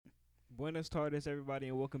Buenas tardes, everybody,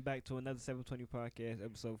 and welcome back to another 720 podcast,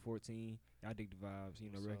 episode 14. Y'all dig the vibes, What's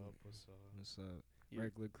regular. up? What's up? What's up? Yeah.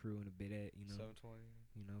 Regular crew in the bit at, 720.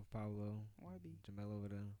 Pablo, YB. Jamel over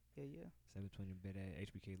there, Yeah. 720 bit at,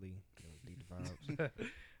 HBK Lee, dig the vibes.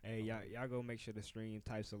 Hey, y'all go make sure to stream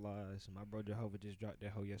Types of Lies. My bro Jehovah just dropped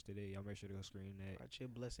that hoe yesterday. Y'all make sure to go stream that. Watch your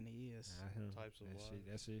blessing the ears. Types of Lies.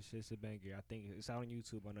 That's shit's a banger. I think it's out on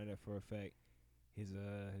YouTube. I know that for a fact. His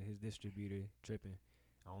distributor tripping.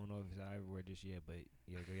 I don't know if it's out everywhere just yet, but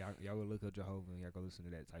yeah, y'all go look up Jehovah and y'all go listen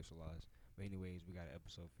to that Types of Lies. But anyways, we got an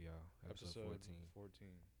episode for y'all. Episode 14.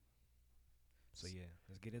 So yeah,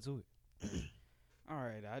 let's get into it. All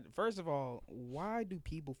right. First of all, why do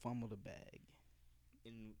people fumble the bag?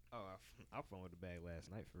 I fumbled the bag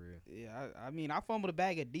last night for real. Yeah, I mean, I fumbled the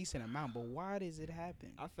bag a decent amount, but why does it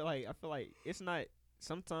happen? I feel like it's not.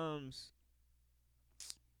 Sometimes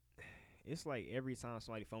it's like every time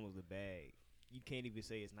somebody fumbles the bag, you can't even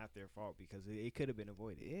say it's not their fault because it could have been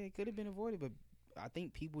avoided. Yeah, it could have been avoided, but I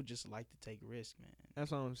think people just like to take risks, man.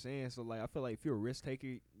 That's what I'm saying. So like, I feel like if you're a risk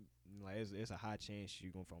taker, like it's a high chance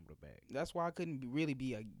you're gonna fumble the bag. That's why I couldn't really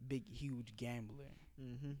be a big, huge gambler.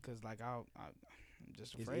 Mm-hmm. Cause like I'm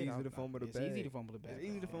just It's afraid. easy to fumble the bag. It's easy to fumble the bag. It's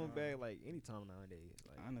easy to fumble the bag like anytime nowadays.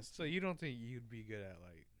 Like Honestly. So you don't think you'd be good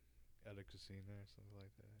at a casino or something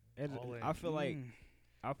like that? All in. I feel like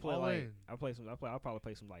I play All like in. I'll probably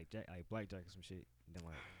play some like blackjack or some shit. And then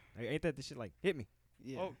like ain't that the shit like hit me?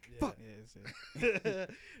 Yeah. Oh, yeah. Fuck. Yeah,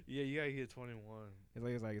 Yeah, you gotta get 21.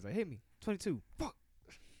 It's like hit me 22. Fuck.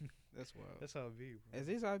 that's wild. That's how it be, bro. As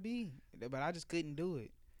is I be, but I just couldn't do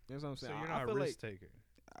it. That's what I'm So saying. you're I not a feel risk like taker.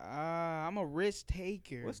 I'm a risk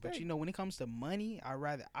taker, What's but that? you know when it comes to money,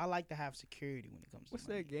 I like to have security when it comes to what's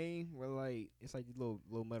money. that game where like it's like this little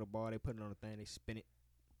metal ball they put it on a thing they spin it.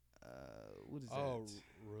 What is Oh, that?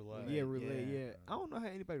 roulette. Yeah, roulette. yeah. Yeah, I don't know how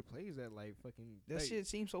anybody plays that. Like fucking That shit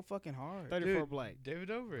seems so fucking hard. 34 Dude, black. David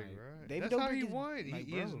Dobrik, Like, right? David That's how Dobrik he is- won. like,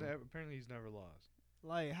 He is bro. apparently he's never lost.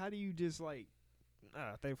 Like how do you just like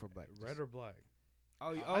 34 black? Red or black?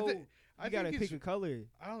 Oh, I think- I you gotta think pick it's- a color.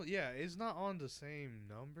 I don't. Yeah, it's not on the same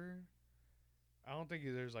number. I don't think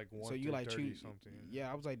there's like 1 So you through like 30 choose something.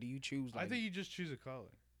 Yeah, I was like, do you choose? Like, I think you just choose a color.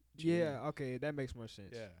 Yeah, okay, that makes more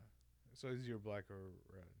sense. Yeah. So it's either black or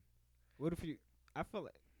red. What if you? I feel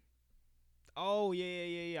like. Oh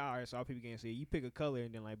yeah. All right, so all people can see you pick a color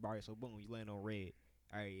and then like, all right, so boom, you land on red.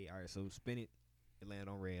 All right, so spin it, it land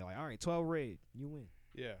on red. Like, all right, 12 red, you win.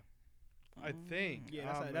 Yeah. I think. Yeah,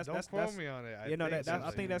 that's how- don't that's- quote that's- me on it. You know think I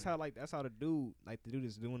something think that's like how the dude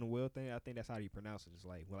that's doing the wheel thing. I think that's how he pronounces it. It's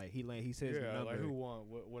like he says the yeah, number. like who won?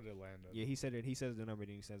 What it landed? Yeah, he says the number,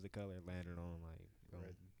 then he says the color, landed on like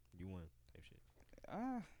Red. you won type shit.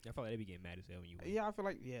 Uh, I feel like they be getting mad as hell when you win. yeah, I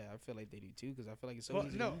feel like they do too, because I feel like it's so Well,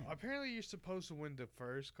 easy. no. to win. Apparently, you're supposed to win the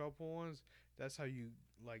first couple ones. That's how you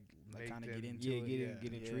like Like make kind of them. get into Yeah, it.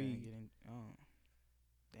 get Yeah, intrigued. get in, oh,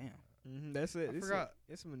 damn. That's it. I It's forgot.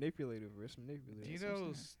 It's manipulative. It's manipulative. Do you That's what I'm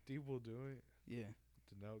know saying. Steve will do it? Yeah.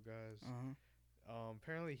 The note guys. Uh-huh.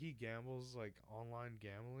 Apparently, he gambles like online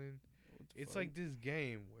gambling. What the It's fuck? like this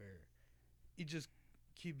game where it just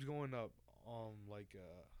keeps going up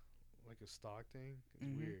like a stock thing. It's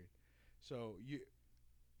Mhm. weird. So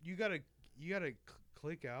you gotta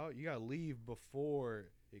click out. You gotta leave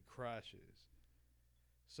before it crashes.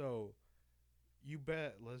 So you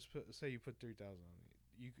bet. Say you put 3,000 on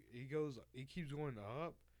it. It keeps going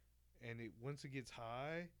up, and once it gets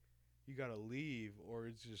high, you gotta leave, or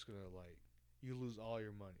it's just gonna like you lose all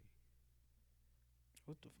your money.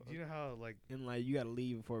 What the fuck? Do you know how like And like you gotta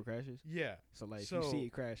leave before it crashes. yeah. So like if So- you see it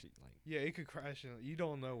crash, it like Yeah, it could crash. You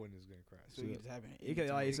don't know when it's gonna crash. So you just happen. it could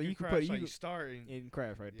like It so you could can crash put like you you start and and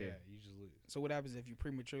crash right yeah, there. you just lose. So what happens if you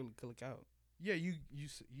prematurely click out? Yeah, you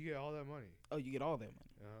get all that money. Oh, you get all that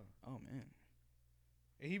money. Uh-huh. Oh man.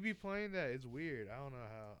 And he be playing that. It's weird. I don't know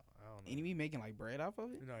how. I don't know. And he be making like bread off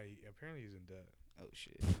of it. No, apparently he's in debt. Oh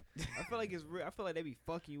shit. I feel like it's real. I feel like they be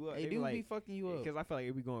fucking you up. They They be do like, be fucking you up. because I feel like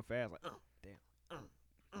it be going fast. Like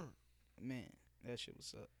Man, that shit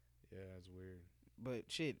was up. Yeah, that's weird. But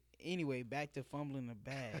shit. Anyway, back to fumbling the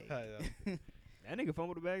bag. that nigga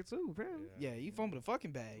fumbled the bag too. Apparently. Yeah, you fumbled the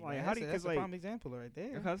fucking bag. Like, man. how do you- That's 'cause, a like- prime example right there.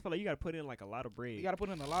 Because I feel like you gotta put in like a lot of bread. You got to put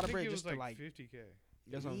in a lot I of think bread it just was to like like. 50K.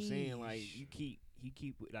 That's what I'm saying. Like Yeesh. you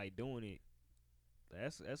keep like doing it.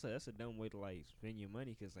 That's a dumb way to like spend your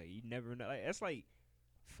money because like you never know. Like that's like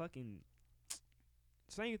fucking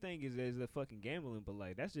same thing as the fucking gambling, but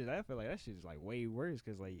like that's just I feel like that shit's like way worse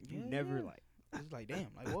because like you Yeah, never yeah. like It's like damn.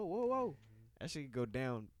 Like whoa. that shit could go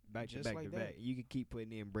down back Just to back like to that. back. You can keep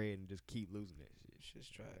putting in bread and just keep losing that shit. Shit's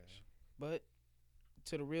trash. But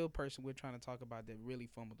to the real person we're trying to talk about that really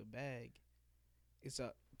fumbled the bag, it's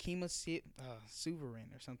a Kemah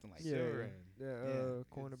siverand or something like Yeah, that. Siverand. yeah, Yeah.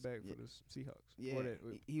 cornerback Yeah. for the Seahawks. Yeah, Or that,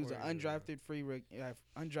 he was or an is it,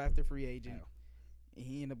 undrafted free agent. Ow. And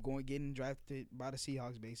he ended up getting drafted by the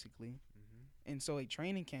Seahawks basically. And so at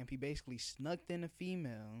training camp, he basically snuck in a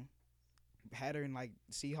female, had her in like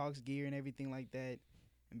Seahawks gear and everything like that,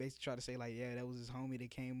 and basically tried to say like, yeah, that was his homie that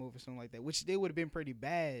came over, something like that, which still would have been pretty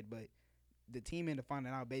bad, but the team ended up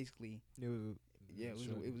finding out basically, it was it was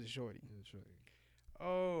a shorty. It was shorty.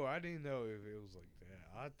 Oh, I didn't know if it was like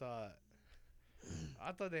that.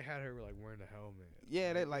 I thought they had her like wearing a helmet.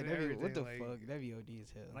 Yeah, that like and that'd be, what the everything, like, fuck? That'd be OD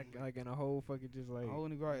as hell. Like in a whole fucking just like. Oh,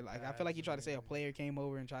 in the guard. Like I feel like he tried to say a Fascinating. player came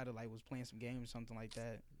over and tried to like was playing some games or something like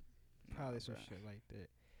that. Probably some shit like that,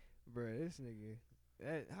 bro. This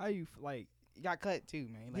nigga, how you like? He got cut too,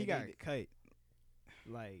 man. Like, He got cut.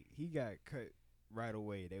 Like he got cut right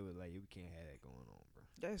away. They was like, "We can't have that going on, bro."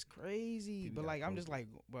 That's crazy. Dude But got like I'm just posted.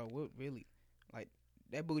 like, bro, what really? Like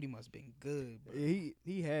that booty must have been good, bro.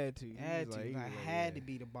 He had to. He Had was to. like, he Like, was like, had yeah. to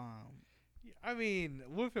be the bomb. Yeah, I mean,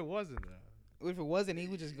 what if it wasn't though? If it wasn't, he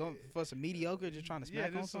was just going for some mediocre, just trying to Yeah, smack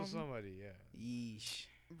on this was something. somebody. Yeah. Yeesh.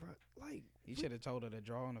 Bro, like, He should have told her to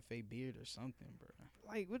draw on a fake beard or something, bro.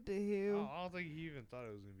 like what the I hell? don't think he even thought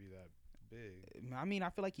it was gonna be that big. I mean, I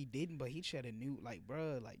feel like he didn't, but he should have knew, like,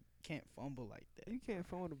 bro, like, can't fumble like that. You can't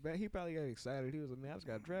phone the back. He probably got excited. He was like, "Man, I just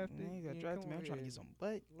got drafted. Man, he got Yeah, drafted, come man. I'm on trying to here. get some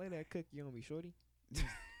butt. Lay that cookie on me, shorty."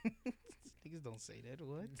 Niggas don't say that.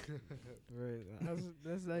 What? Right.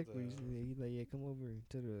 That's exactly. The- He's like, "Yeah, come over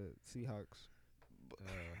to the Seahawks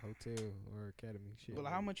hotel or academy." Shit. But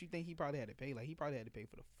like, how much you think he probably had to pay? Like, he probably had to pay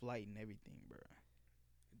for the flight and everything, bro.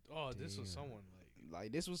 Oh, this was Damn. someone like.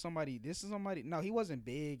 Like, this is somebody. No, he wasn't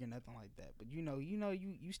big or nothing like that. But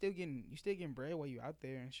you still getting bread while you out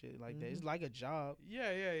there and shit like that. It's like a job.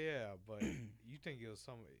 Yeah. But you think it was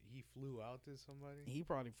somebody? He flew out to somebody. He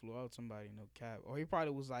probably flew out somebody, no cap. Or he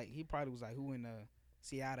probably was like who in the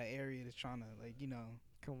Seattle area that's trying to like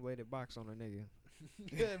come lay the box on a nigga?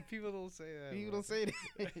 Yeah, people don't say that. people bro. don't say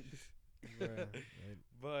that. Bruh,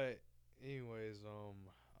 But anyways,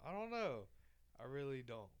 I don't know. I really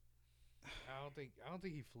don't. I don't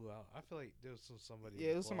think he flew out. I feel like there was somebody. Yeah,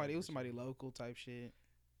 in it was the somebody. club It was or somebody something. local type shit.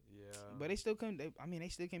 Yeah, But they still couldn't. They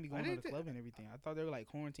still can't be I going to didn't the thi- club and everything. I thought they were like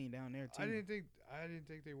quarantined down there too. I didn't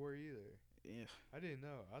think they were either. Yeah, I didn't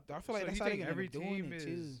know. I feel like so that's you how they think gonna every end up doing team it,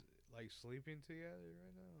 is too. like sleeping together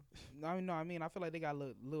right now. no. I mean, I feel like they got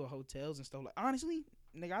little hotels and stuff. Like honestly,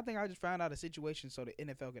 nigga, I think I just found out a situation so the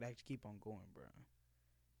NFL could actually keep on going, bro.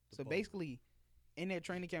 The So bubble. basically, in their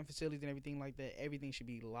training camp facilities and everything like that, everything should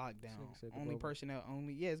be locked down. Nigga said the Only bubble. personnel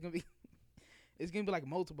only. Yeah, it's gonna be it's gonna be like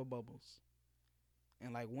multiple bubbles.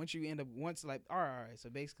 And like once like all right, so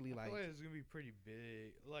basically I like feel like it's gonna be pretty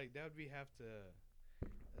big. Like that would be that's a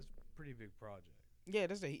pretty big project. yeah,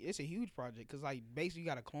 it's a huge project because like basically you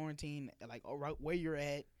got to quarantine like right where you're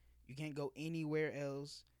at. You can't go anywhere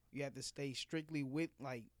else. You have to stay strictly with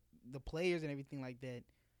like the players and everything like that.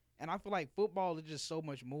 And I feel like football is just so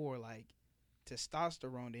much more like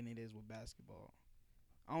testosterone than it is with basketball.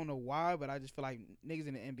 I don't know why, but I just feel like niggas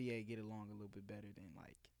in the NBA get along a little bit better than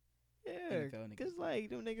like yeah, NFL niggas. cause like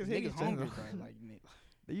them niggas, niggas hungry, bro. bro. Like,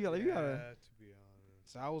 You gotta, Yeah, to be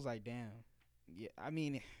honest. so I was like, damn. Yeah, I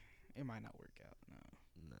mean, it might not work out. No.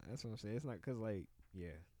 Nah, that's what I'm saying. It's not cause like, yeah,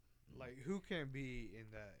 Like who can be in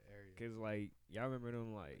that area? cause like y'all remember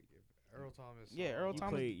them like If Earl Thomas. Yeah, Earl you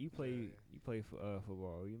Thomas- play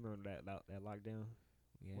football. You remember that lockdown?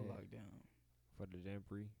 Yeah, What lockdown? for the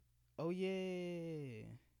Jamboree. Oh yeah.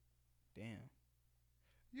 Damn.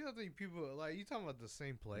 You don't think people like you talking about the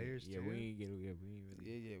same players? Yeah, too? we ain't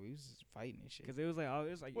really. Yeah, we was just fighting and shit. Cause it was like,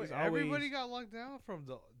 it's Wait, it's always, everybody got locked down from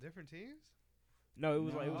the different teams. No, it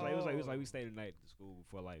was like No. we stayed the night at the school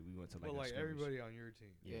before like we went to like. But a like scrimmage. everybody on your team.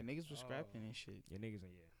 Yeah, niggas was Oh. scrapping and shit. Yeah, niggas,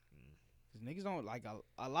 yeah. Cause niggas don't like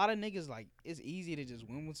a lot of niggas like it's easy to just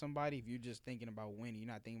win with somebody if you're just thinking about winning. You're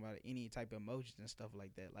not thinking about any type of emotions and stuff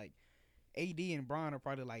like that. Like AD and Bron are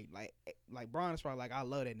probably like Bron is probably like I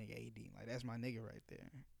love that nigga AD. Like that's my nigga right there.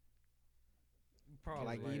 Probably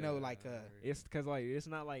Like, you know, like, It's cause like it's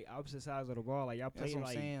not like opposite sides of the ball. Like y'all That's play what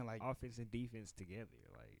I'm like saying. Like offense and defense together.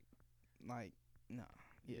 Like, no.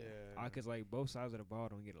 Yeah. cause like both sides of the ball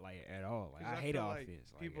don't get it like at all. Like 'Cause I hate feel offense.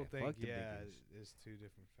 like Like, people yeah, think fuck them yeah, niggas. it's two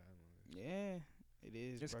different families. Yeah, it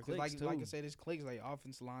is. It's Bro. 'Cause cliques, like I too. said, it's cliques. Like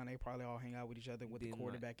offensive line, they probably all hang out with each other with Then, the like,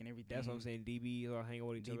 quarterback and everything. That's what I'm saying. DBs are hanging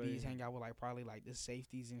with each other. DBs hang out with like probably like the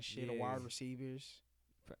safeties and shit, or Yeah. wide receivers.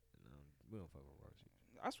 No, we don't fuck with wide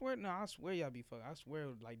receivers. I swear y'all be fuck. I swear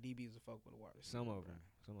like DBs will fuck with a wide receiver. Some of bro.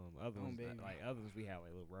 them. Others, Oh, baby. like others, we have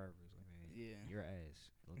like little rivalries. Like, man, Yeah. your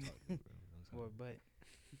ass. Don't talk to me, bro. Don't talk Boy, to me. but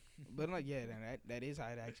But like, yeah, that is how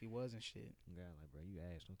it actually was and shit. Yeah, like, bro, you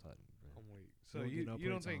ass. Don't talk to me, bro. I'm weak. So don't you get no you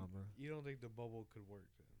don't play think time, bro. you don't think the bubble could work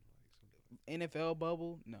then? Like something. NFL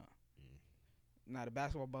bubble, no. Mm. Nah, the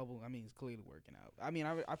basketball bubble, I mean, it's clearly working out. I mean,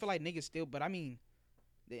 I feel like niggas still, but I mean,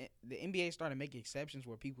 the NBA started making exceptions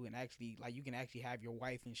where people can actually, like, you can actually have your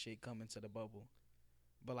wife and shit come into the bubble.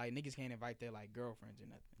 But, like, niggas can't invite their, like, girlfriends or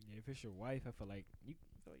nothing. Yeah, if it's your wife, I feel like you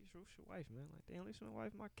feel like it's your wife, man. Like, damn, listen to my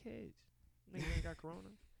wife, my kids. Nigga ain't got corona.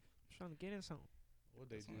 I'm trying to get in something. What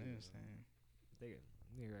they That's do? what I'm saying.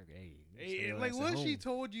 Nigga, like, hey, Hey, stay your like ass what at she home.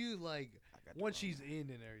 told you, like I got the once Rona. she's in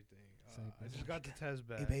and everything. Say, I just got the test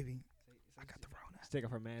back. Hey, baby, I got the Rona. She's taking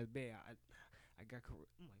off her mask. Bad. I got corona.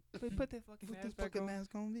 I'm like, put that fucking Put mask the back fucking on.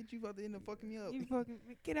 mask on, bitch. You about to end up fucking me up. You fucking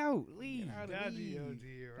get out, leave. Get out. Daddy leave. OD,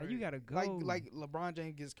 Like, right? you gotta go. Like LeBron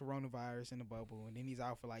James gets coronavirus in the bubble, and then he's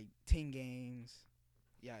out for like 10 games.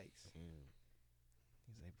 Yikes. Damn.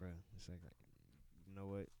 He's like, bro, it's like, you know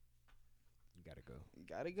what? You gotta go. You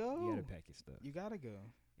gotta go. You gotta pack your stuff. You gotta go.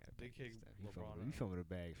 You gotta They pack your kick stuff. LeBron You out. fumble the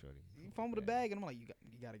bag, shorty. You fumble the bag, and I'm like, you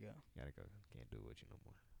gotta go. You gotta go. Can't do it with you no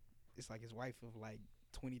more. It's like his wife of like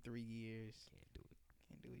 23 years. Can't do it.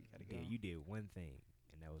 Can't do it. You gotta go. Yeah, you did one thing,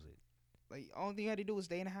 and that was it. Like, all you had to do was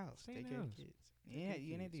stay in the house, Stay in take the care of house. the kids. Take care Yeah, of the you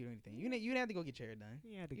didn't have to kids. do anything. You didn't have to go get your hair done.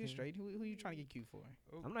 Yeah, You straight. Who you trying to get cute for?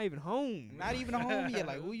 I'm not even home. Not even home yet.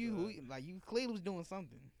 Like who you like you clearly was doing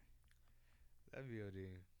something. That'd be OD.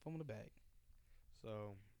 Fumble the bag.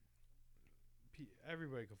 So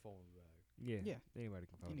everybody can fall in the bag. Yeah. Yeah. Anybody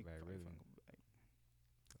can fumble the bag, really. Fumble the bag.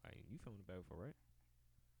 Like, you fumbled the bag before, right?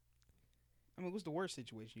 I mean, what's the worst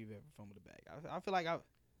situation you've ever fumbled the bag? I feel like I.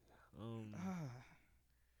 I mean,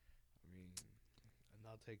 I'm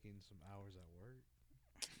not taking some hours at work.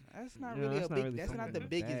 That's not No, really that's a not big. really That's not fumbling the the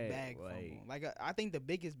biggest bag, bag like- fumble. Like I think the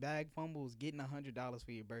biggest bag fumble is getting $100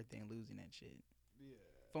 for your birthday and losing that shit. Yeah.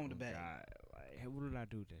 Fumble the bag. God, like, hey, what did I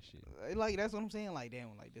do with that shit? Like that's what I'm saying. Like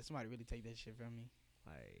damn, like did somebody really take that shit from me?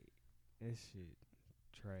 Like, that shit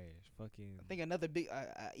trash. Fucking. I think another big,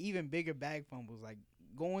 even bigger bag fumble is like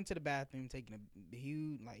going to the bathroom, taking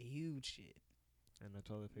a huge shit. And no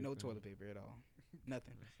toilet paper. No toilet paper at all.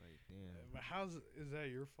 Nothing. It's like, damn. But is that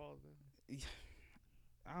your fault then?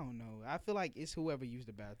 I don't know. I feel like it's whoever used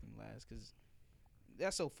the bathroom last, cause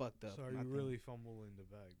that's so fucked up. So are I you think. really fumbling the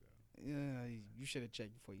bag though? Yeah, you should have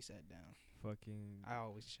checked before you sat down. Fucking. I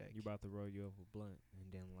always check. You about to roll you up a blunt, and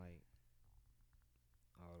then like,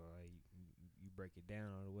 you break it down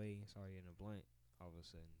all the way. It's already in a blunt. All of a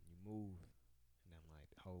sudden, you move, and then like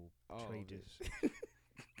the whole tray this- just.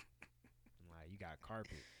 and, like, you got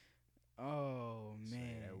carpet. Oh So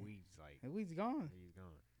man, that weed's like. that weed's gone. Weed's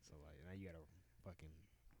gone. So like now you gotta fucking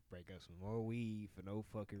break up some more weed for no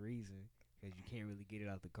fucking reason, because you can't really get it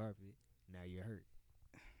out the carpet. Now you're hurt.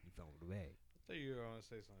 You fumbled the bag. I thought you were gonna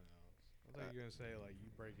say something else. I thought you were gonna say like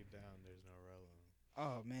you break it down. There's no relevance.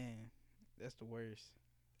 Oh man, that's the worst.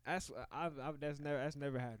 That's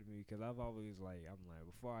never happened to me, because I've always I'm like,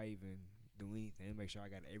 before I even do anything, make sure I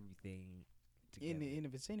got everything together. In the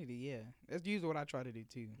vicinity, yeah. That's usually what I try to do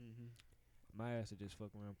too. Mm-hmm. My ass would just fuck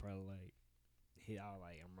around, probably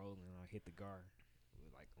I'm rolling and I hit the guard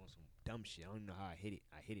with like on some dumb shit. I don't even know how I hit it.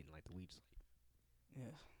 I hit it and like the weed just like,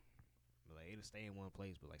 Yeah. but like it'll stay in one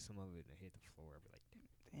place, but like some of it will hit the floor. I'll be like,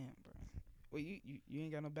 Damn, bro. Wait, you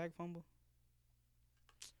ain't got no bag fumble?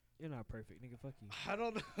 you're not perfect, nigga. Fuck you. I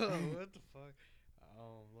don't know what the fuck.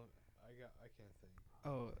 Look, I can't think.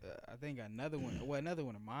 Oh, I think another one. Well, another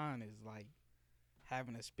one of mine is like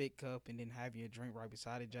having a spit cup and then having your drink right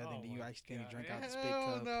beside each other, and then you my accidentally God. drink out the spit Hell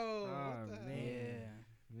cup. No. Oh, What the man. hell?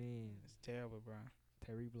 Yeah, Man, it's terrible, bro.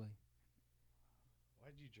 terrible.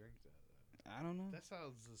 Why'd you drink that? I don't know. That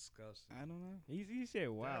sounds disgusting. I don't know. He said,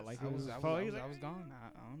 "Wow!" That's- Like I it was was. I his fault. He's was, like, I was gone.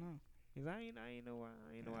 I don't know. He's like, I ain't know why.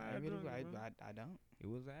 I ain't know why. I really, drunk, bro. I don't. It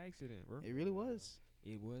was an accident, bro. It really was.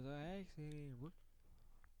 It was an accident, bro.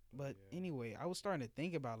 But Yeah. anyway, I was starting to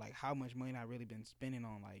think about like how much money I really been spending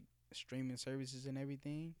on like streaming services and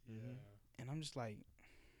everything, Yeah. and I'm just like,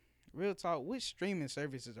 real talk, which streaming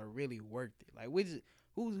services are really worth it? Like,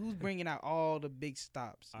 who's bringing out all the big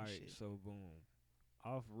stops and All right, shit? so boom,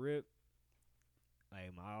 off rip,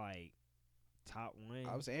 like my top one,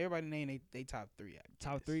 I was saying everybody name they top three. I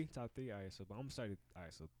top guess. three. All right, so but I'm starting. All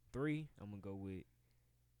right, so 3, I'm gonna go with.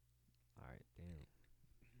 All right, damn.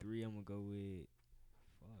 3, I'm gonna go with.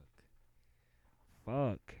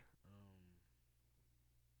 Fuck.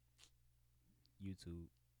 YouTube.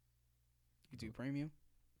 YouTube Premium.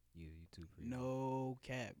 Yeah, YouTube Premium. No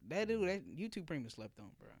cap. That YouTube Premium slept on,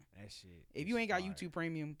 bro. That shit. If is you ain't got fire. YouTube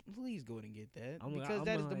Premium, please go ahead and get that I'm because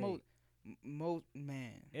that is the like- most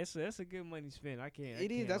man. That's a good money spent. I can't.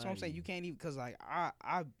 It is. That's what I'm saying. You can't even because like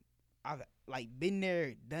I I've like been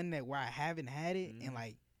there, done that where I haven't had it, and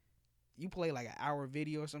like you play like an hour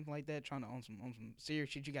video or something like that, trying to on some serious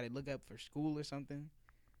shit you got to look up for school or something,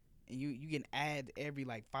 and you get ads every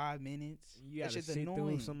like 5 minutes. You gotta sit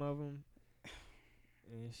through some of them.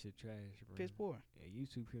 And that shit trash, bro. Piss poor. Yeah,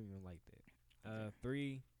 YouTube Premium like that.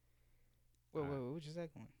 3. Wait, what's your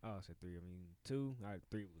second one? Oh, I said 3. I mean 2. All right,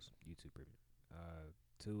 3 was YouTube Premium.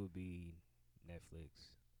 2 would be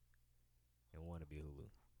Netflix, and 1 would be Hulu.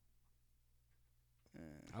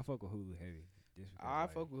 I fuck with Hulu heavy. I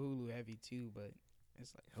fuck with Hulu heavy too, but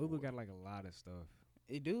it's like Hulu got like a lot of stuff.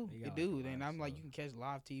 It do. And I'm like, stuff. you can catch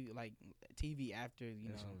live TV, like TV after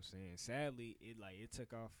That's what I'm saying. Sadly, it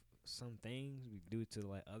took off some things due to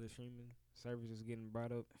like other streaming services getting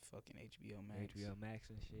brought up. Fucking HBO Max. HBO Max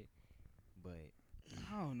and shit. But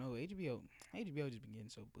I don't know. HBO just been getting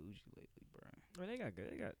so bougie lately, bro. I mean, they got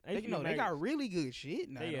good. They got really good shit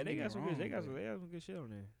now. They got some good. They got some good shit on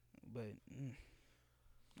there. But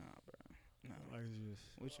nah, bro. No. Like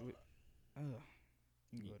just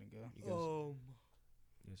You can go and go.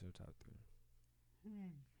 What's your top 3?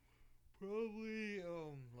 Probably.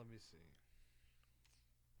 Let me see.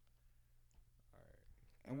 All right.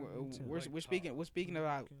 And we're speaking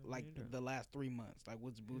about like the last 3 months. Like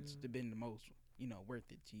what's been the most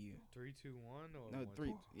worth it to you? 3, 2, 1 or no 1, 3.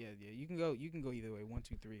 2, 2? Yeah. You can go either way. 1,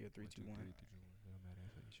 2, 3 or 3, 2, 1.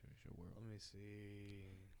 Let me see.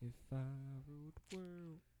 If I ruled the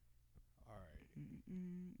world. All right.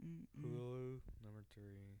 Hulu number 3.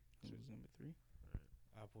 Hulu's number 3.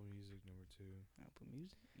 Apple Music number 2. Apple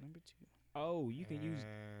Music number 2. Oh, you can use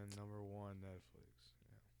and number 1 Netflix.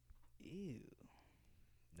 Yeah. Ew.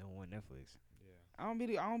 number 1 Netflix. Yeah. I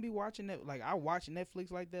don't be watching that. Like I watch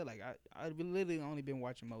Netflix like that. Like I've literally only been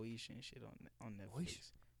watching Moesha and shit on Netflix.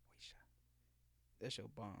 Moesha. That show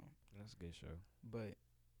bomb. That's a good show. But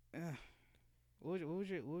what was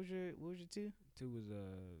your 2? 2 was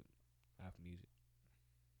Apple Music.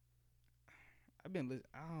 I've been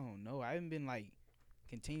I don't know. I haven't been like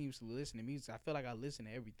continuously listening to music. I feel like I listen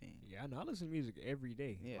to everything. Yeah, I know. I listen to music every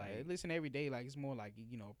day. Yeah, like, I listen every day. Like it's more like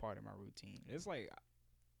a part of my routine. It's like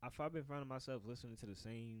I've been finding myself listening to the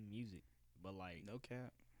same music, but like no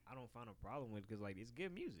cap. I don't find a problem with it because like it's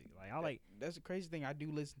good music. Like that's the crazy thing. I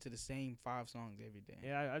do listen to the same 5 songs every day.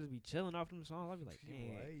 Yeah, I just be chilling off them songs. I be like,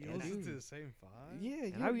 damn, you listen to the same 5? Yeah,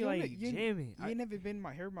 and I be like jamming. You never been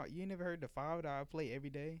you never heard the 5 that I play every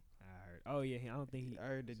day? I heard. Oh yeah, I don't think he. I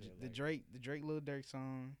heard the Drake Lil Durk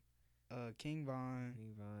song, King Von,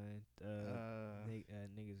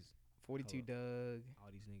 niggas, 42 Doug, all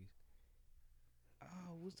these niggas.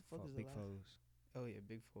 Oh, what's the fuck is Big the last? Foes. Oh yeah,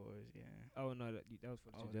 Big Fours, yeah. Oh no, that was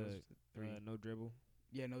 42 Doug. No Dribble.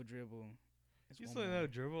 Yeah, No Dribble. You say No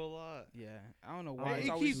Dribble a lot. Yeah, I don't know why.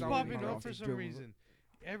 It keeps popping up for some reason.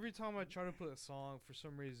 Every time I try to put a song, for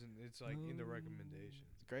some reason, it's like in the recommendations.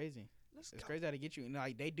 It's crazy. It's crazy how to get you. And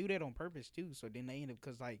like they do that on purpose too. So then they end up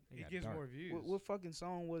because like it gets more views. What fucking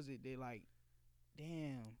song was it? They like,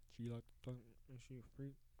 damn. She like to talk. She a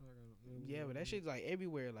freak. Yeah, but that shit's like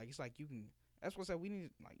everywhere. Like it's like you can. That's what's up. We need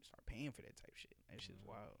to like start paying for that type shit. That shit's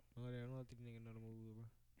wild. Oh, I don't let these niggas know the move, bro.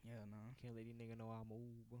 Yeah, no. Can't let these niggas know I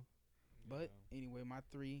move, bro. But anyway, my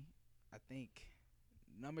 3, I think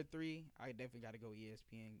number 3, I definitely got to go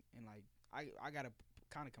ESPN, and like I got to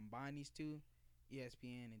kind of combine these two,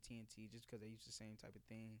 ESPN and TNT, just because they use the same type of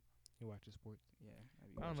thing. You watch the sports? Yeah.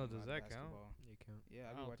 I don't know. Does that count? It count. Yeah,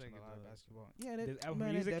 I be watching a lot of basketball. Yeah, does Apple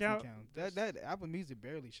Music count? That Apple Music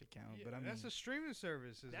barely should count. Yeah, but I mean, that's a streaming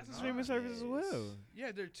service. That's a streaming service as well.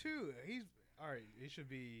 Yeah, there are 2. He's all right. It should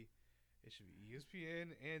be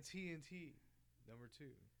ESPN and TNT. Number 2.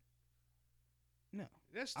 No,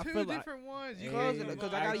 that's 2 different ones.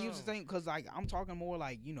 Because I gotta use the same. Because like I'm talking more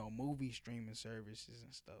like movie streaming services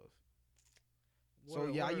and stuff. So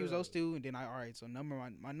yeah, I use those 2, and then alright. So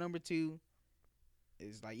my number 2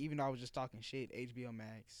 is like, even though I was just talking shit, HBO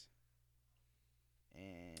Max,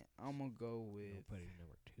 and I'm gonna go with put it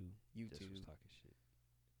number 2. YouTube. Just was talking shit.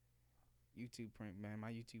 YouTube man,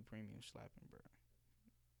 my YouTube Premium slapping, bro.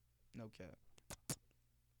 No cap.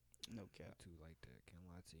 No cap. 2 like that. Can't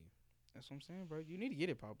lie to you. That's what I'm saying, bro. You need to get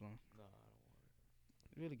it, Pablo. No, I don't want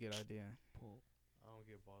it. Really good idea. I don't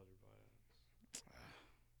get bothered by it.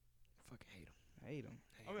 Fucking hate them. Hate them.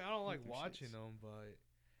 I mean, I don't like watching them, but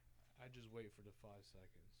I just wait for the 5 seconds.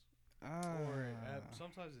 Or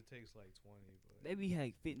sometimes it takes like 20. But they be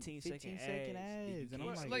like 15 second ads. And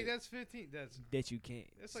I'm like that's 15. That you can't.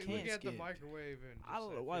 That's like looking at the microwave and. I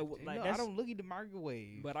don't know why. Like, I don't look at the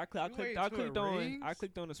microwave. But I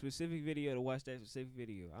clicked on a specific video to watch that specific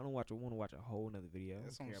video. I don't want to watch a whole nother video.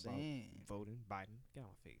 That's what I'm saying. Voting, Biden, get on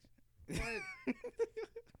my face.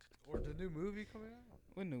 Or the new movie coming out?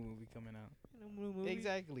 What new movie coming out? New movie?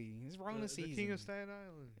 Exactly. It's Rona The season. King of Staten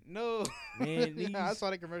Island. No. Man, I these- saw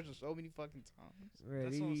the commercial so many fucking times. Bruh,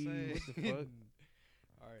 That's what I'm these saying. What the fuck?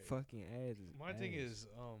 All right. fucking ads. My thing is,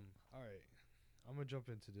 all right. I'm gonna jump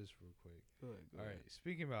into this real quick. All right.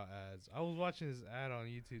 Speaking about ads, I was watching this ad on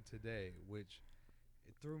YouTube today, which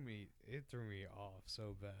it threw me off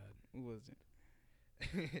so bad. Who was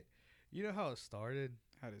it? You know how it started?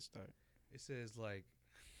 How did it start? It says like,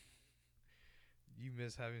 you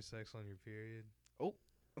miss having sex on your period. Oh.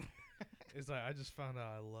 It's like I just found out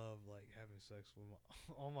I love like having sex with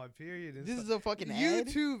on my period. And This stuff. is a fucking ad?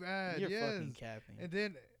 YouTube ad. You're yes. fucking capping. And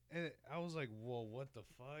then I was like, whoa, what the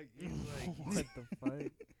fuck? It was like, what the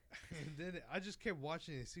fuck? and then I just kept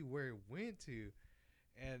watching it to see where it went to,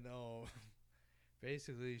 and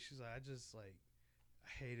basically she's like, I just like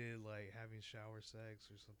hated like having shower sex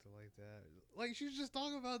or something like that. Like she's just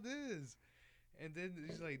talking about this, and then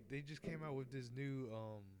she's like, they just came out with this new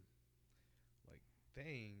like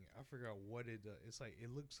thing. I forgot what it does. It's like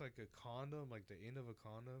it looks like a condom, like the end of a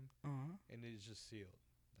condom, and it's just sealed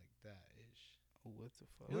like that ish. What the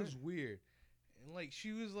fuck? It was weird. And like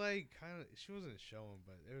she was like she wasn't showing,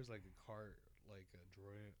 but there was like a cart, like a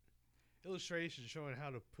drawing illustration showing how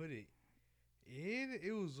to put it in.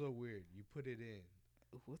 It was so weird. You put it in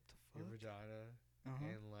What the your fuck? vagina,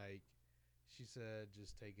 and like she said,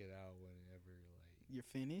 just take it out whenever like You're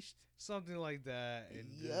finished? something like that. And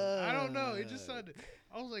I don't know. It just Yuck. sounded.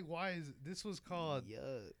 I was like, why is this was called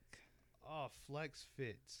Yuck. Flex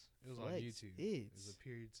Fits. It was on Flex YouTube. It was Fits. a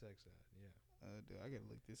period sex ad. Yeah. Dude, I gotta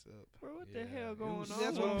look this up. Bro, what Yeah, the hell it going was on?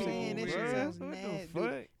 That's what I'm so saying. That shit weird. sounds What mad, the dude.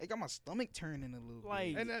 fuck? It got my stomach turning a little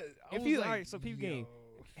Like, bit. And I If was you- like, alright, so peep game. yo.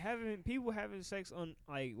 Having people having sex on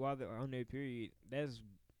like while they're on their period, that's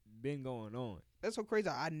been going on. That's so crazy.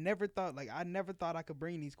 I never thought I could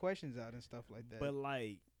bring these questions out and stuff like that. But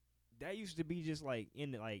like that used to be just like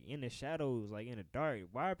in the shadows, like in the dark.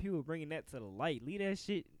 Why are people bringing that to the light? Leave that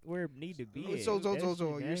shit where it need to be. at. so That shit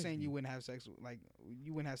you're saying nasty. you wouldn't have sex with, like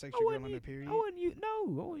you wouldn't have sex I with your girl wouldn't on her u- period? I wouldn't use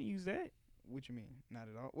no. I wouldn't use that. What you mean? Not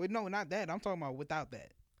at all. Wait, no, not that. I'm talking about without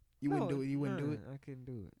that. You wouldn't do it. You wouldn't do it I couldn't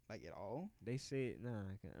do it. like at all. They said nah.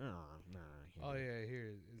 I can't. Nah. I can't Oh do it. yeah,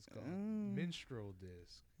 here it's called menstrual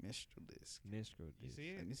disc. Menstrual disc. Menstrual You disc. see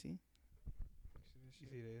it? Let me see. You see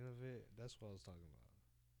the end of it? That's what I was talking about.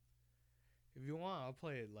 If you want, I'll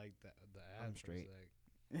play it like the ad. I'm for a straight.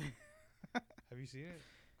 sec. Have you seen it?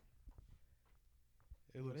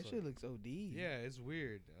 It Oh, looks that like, shit looks OD. yeah, it's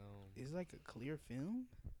weird. It's like a clear film.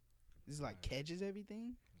 This is like Right. catches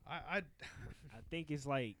everything. I I think it's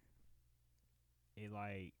like it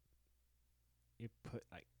like it put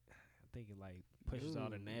like I think it like pushes all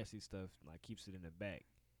the Ooh. nasty stuff, like keeps it in the back.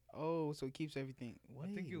 Oh, so it keeps everything. I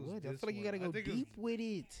think it was what? I this feel like you one. gotta I go think it was- deep with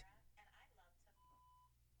it.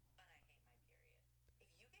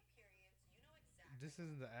 this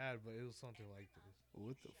isn't the ad, but it was something like this.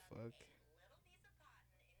 What the fuck?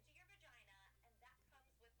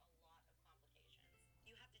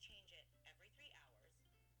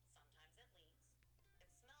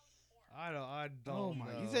 I don't. Oh my!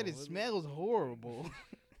 know. You said it smells horrible.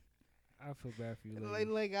 I feel bad for you ladies.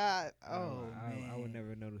 Man. I would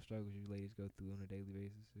never know the struggles you ladies go through on a daily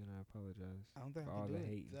basis, and I apologize I don't think for I all can the do it.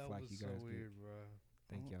 hate and That flack was you so guys weird, get. bro.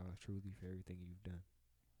 Thank Oh. y'all truly for everything you've done.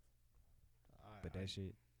 But that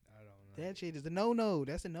shit, I don't know. That shit is a no.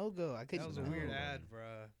 That's a no go. I That couldn't. was a No. weird No. ad,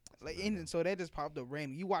 bro. Like, and so that just popped up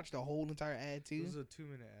random. You watched the whole entire ad It too. was a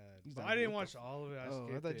 2-minute ad. He's But like, I didn't what watch the all of it. I Oh,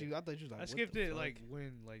 skipped I thought it. you was like. I what skipped the it fuck? like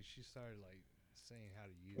when like she started like saying how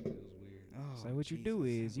to use it. It was weird. Oh, so what you do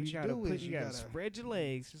Jesus. is What you gotta do put is you gotta spread your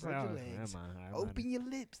legs. It's spread like, your oh, legs. never mind, Open your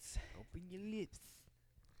lips. open your lips.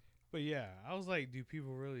 But yeah, I was like, do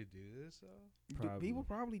people really do this though? Probably. People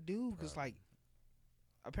probably do because like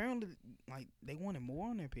apparently like they wanted more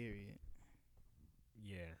on their period.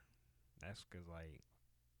 Yeah, that's cause like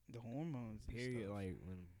The hormones. and period, stuff. like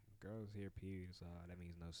when girls hear periods, that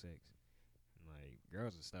means no sex. And, like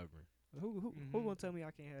girls are stubborn. Who Mhm. gonna tell me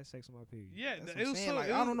I can't have sex on my period? Yeah, That's what it I'm was saying. so. Like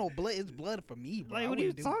it I was- don't know. Blood. It's blood for me, bro. Like I what are you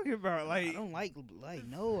wouldn't do- talking about? Like, I don't like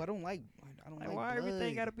no. I don't like. I don't like like why blood.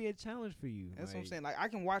 everything gotta be a challenge for you? That's what I'm Like, saying. Like I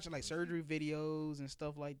can watch like surgery videos and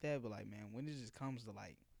stuff like that, but like man, when it just comes to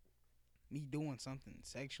like me doing something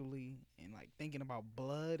sexually and like thinking about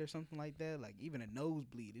blood or something like that, like even a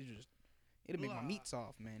nosebleed, it'll make my meat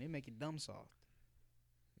soft, man. It make it dumb soft,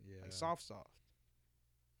 Yeah. like soft,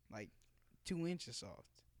 like 2 inches soft.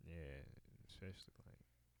 Yeah, especially like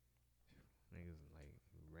niggas like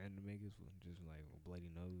random niggas with just like a bloody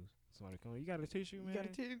nose. Somebody come, you got a tissue, man? You got a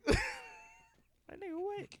titty? Like, nigga,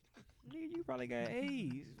 what? Nigga, you probably got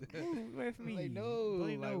AIDS. Move away from me. Like no,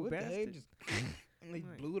 bloody like nose what the heck? bastard. Just And they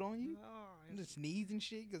Like, blew it on you. Oh, And just sneeze and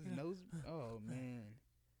shit because his nose. Oh man,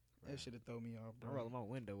 that should have thrown me off, I rolled bro. my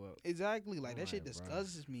window up. Exactly, like that shit Like, bro.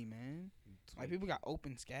 disgusts me, man. Like people got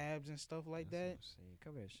open scabs and stuff like that.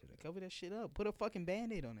 Cover that shit up. Cover that shit up. Put a fucking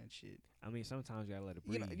Band-Aid on that shit. I mean, sometimes you gotta let it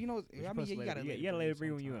breathe. You know. But I mean, yeah, you gotta let it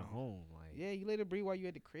breathe when you're at sometime. home. Like, Yeah, you let it breathe while you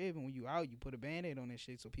at the crib, and when you out, you put a Band-Aid on that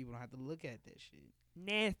shit so people don't have to look at that shit.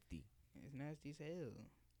 nasty. It's nasty as hell.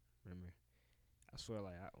 Remember, I swear,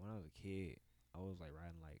 like when I was a kid, I was like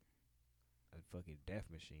riding like a fucking death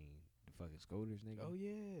machine. The fucking scooters, nigga. Oh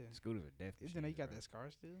yeah. Scooters are death machines. Isn't that you got bro. that scar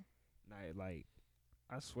still? Nah, like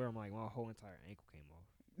I swear, I'm like my whole entire ankle came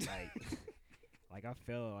off. Like, like I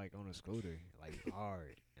fell like on a scooter, like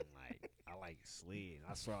hard, and like I like slid.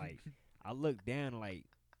 I swear, like I looked down, like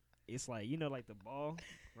it's like like the ball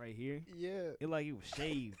right here. Yeah. It like it was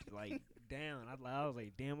shaved, like down. I was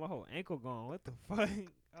like, damn, my whole ankle gone. What the fuck?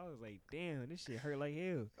 I was like, damn, this shit hurt like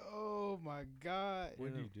hell. Oh my god.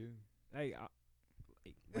 What do you do? Hey,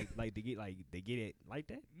 like they get it like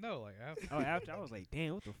that. No, like after. Oh, after I was like,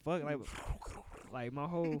 damn, what the fuck? Like my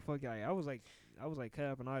whole fucking, I was like cut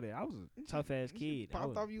up and all that. I was a tough ass kid.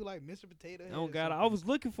 Popped off you like Mr. Potato Head. Oh or God, I something. was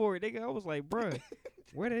looking for it, nigga. I was like, bruh,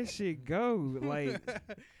 where that shit go? Like,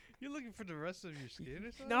 You're looking for the rest of your skin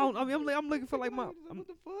or something? no, I mean, I'm looking for like my, What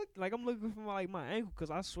the fuck? I'm looking for my ankle,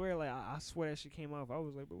 cause I swear, like I swear that shit came off. I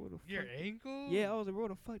was like, bro, what the fuck? Your ankle? Yeah, I was like, where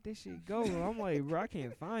the fuck that shit go? I'm like, bro, I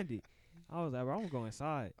can't find it. I was like, bro, I'm going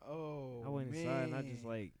inside. Oh, I went man. inside and I just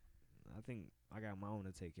like, I think I got my own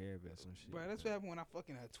to take care of it or some shit. Bro, that's what happened when I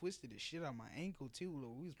fucking twisted the shit out of my ankle too.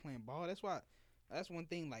 Though. We was playing ball. That's one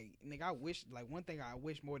thing. Like, nigga, one thing I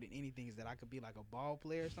wish more than anything is that I could be like a ball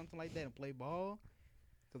player or something like that and play ball.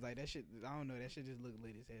 Cause like that shit, I don't know, that shit just look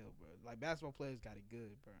lit as hell, bro. Like basketball players got it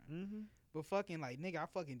good, bro. Mm-hmm. But fucking like nigga, I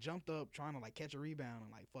fucking jumped up trying to like catch a rebound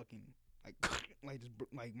and like fucking like like just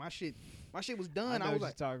like my shit was done. I was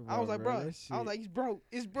like, bro, I was like,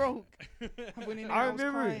 it's broke. I went in there, I I was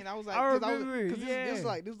remember. crying. I was like, I remember, cause yeah. this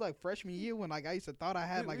was like freshman year when like I used to thought I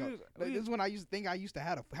had like this is when I used to think I used to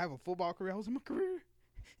have a football career. I was in my career,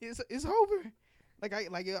 it's over. Like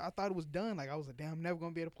I thought it was done. Like I was like, damn, I'm never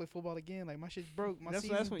gonna be able to play football again. Like my shit's broke. My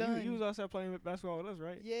season's when done. you was outside playing basketball with us,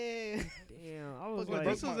 right? Yeah. Damn, I was Fucking like,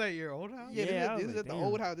 This was at your old house? Yeah, Yeah, I this was is like, at the damn.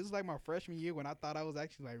 old house. This is like my freshman year when I thought I was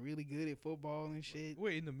actually like really good at football and shit.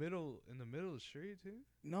 Wait, in the middle of the street too?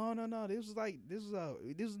 No. This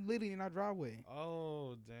was literally in our driveway.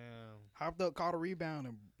 Oh damn! Hopped up, caught a rebound,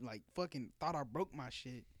 and like fucking thought I broke my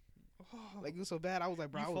shit. Like it was so bad. I was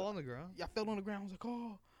like, bro, You fall on the ground? I fell on the ground. I was like,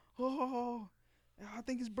 oh, I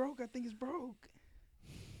think it's broke.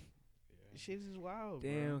 Yeah. Shit is wild,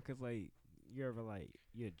 damn, bro. cause like you ever like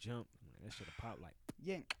you jump, that shit pop like.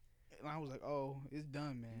 Yeah. And I was like, oh, it's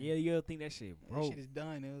done, man. Yeah, you ever think that shit That broke? shit is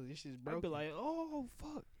done. This shit is I'd broken. be like, oh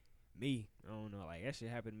fuck. Me, I don't know. Like that shit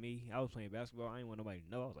happened to me. I was playing basketball. I didn't want nobody to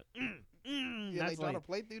know. I was like, yeah, That's like trying like to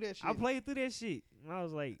play through that shit. I played through that shit. And I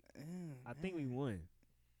was like, I think we man. won.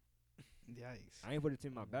 Yikes. I ain't put it to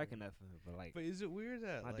my back or nothing, but like But is it weird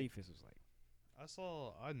that my like, defense was like,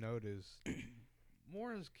 I noticed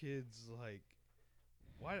more as kids like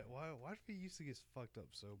why do we used to get fucked up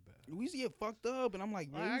so bad? We used to get fucked up, and I'm like,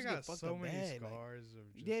 Like, we I used to got get fucked so up many bad. Like, scars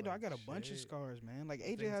of just, yeah, dude, I like, got a bunch of shit. scars, man. Like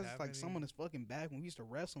AJ Things has like happening. some on his fucking back when we used to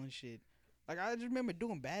wrestle and shit. Like I just remember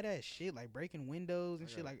doing badass shit, like breaking windows and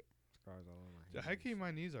I shit. got Like, scars all on my Yeah, hands. how come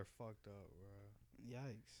my knees are fucked up, bro?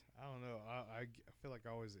 yikes. I don't know. I feel like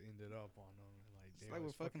I always ended up on them. Like, It's they like we're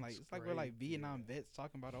always fucking like it's like we're like scraped, Vietnam yeah. vets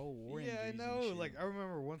talking about old war Yeah, I injuries. know. And shit. Like I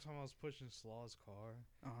remember one time I was pushing Slaw's car,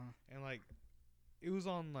 and like it was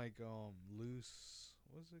on like loose.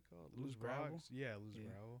 What's it called? Loose gravel? rocks? Yeah, loose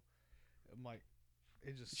Yeah. gravel. I'm like,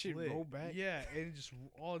 it just Shit slid. rolled back? Yeah, and it just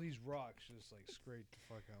all these rocks just like scraped the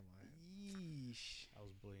fuck out my head. Yeesh. I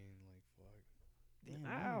was bleeding like fuck. Damn.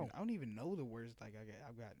 Ow. I don't even know the words. Like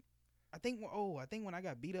I've got. I think when I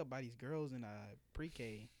got beat up by these girls in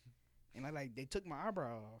pre-K, and they took my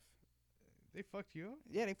eyebrow off. They fucked you up?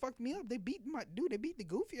 Yeah, they fucked me up. They beat the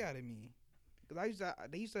goofy out of me. Cause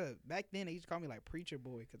they used to back then they used to call me like preacher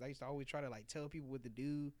boy. Cause I used to always try to like tell people what to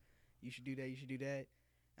do. You should do that. You should do that.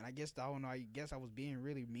 And I guess I don't know. I guess I was being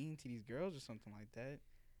really mean to these girls or something like that.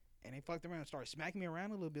 And they fucked around and started smacking me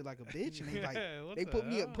around a little bit like a bitch. And they like What they the put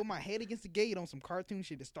me hell? up, put my head against the gate on some cartoon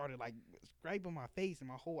shit that started like scraping my face and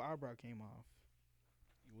my whole eyebrow came off.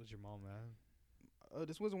 Was your mom mad?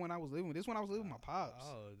 This wasn't when I was living. This when I was living with my pops.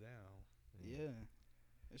 Oh damn. Yeah,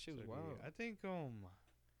 that shit was So, wild. I think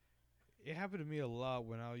it happened to me a lot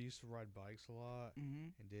when I used to ride bikes a lot Mm-hmm.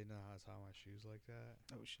 and didn't know how to tie my shoes like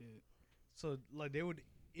that. Oh shit. So like they would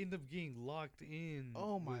end up getting locked in.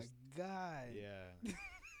 Oh my with- god. Yeah.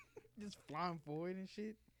 Just flying forward and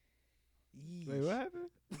shit. Wait, what happened?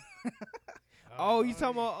 Uh, Oh, you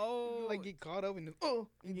talking about like get caught up in the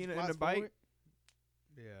you get in flies the bike? forward.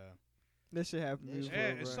 Yeah. That shit happened to me before,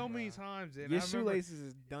 Yeah, bro. so many times. And Your I remember, shoelaces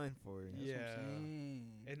is done for. That's what Yeah. I'm saying.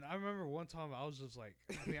 and I remember one time I was just like,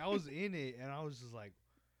 I was in it, and I was just like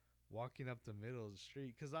walking up the middle of the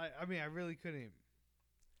street because I really couldn't.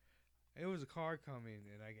 It was a car coming,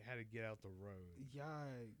 and I had to get out the road,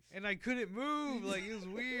 Yikes. and I couldn't move. Like it was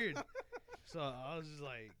weird. So I was just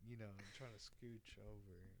like, trying to scooch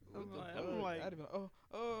over. I'm like, I'd have been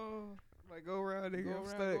like go around, nigga. go I'm around,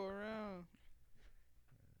 stuck. go around.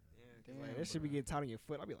 Like, Damn, that shit be getting tight on your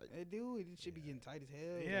foot. I be like, Hey, dude, it should be getting tight as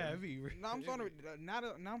hell. Yeah, bro. it'd be. Now I'm starting to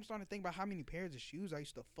now I'm starting to think about how many pairs of shoes I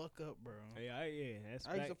used to fuck up, bro. yeah, that's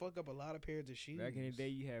I used to back, fuck up a lot of pairs of shoes. back in the day.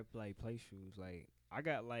 You had like play shoes. Like I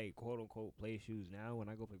got like quote unquote play shoes now when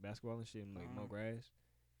I go play basketball and shit, and like no grass.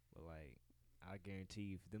 But like I guarantee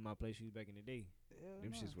you, if them my play shoes back in the day, Hell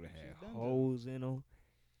them no, shits would have them had shits done holes in them,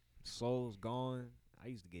 soles gone. I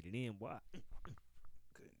used to get it in, boy.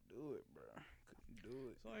 couldn't do it, bro. Couldn't do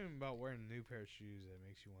it. It's not even about wearing a new pair of shoes that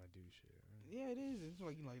makes you want to do shit. Right? Yeah, it is. It's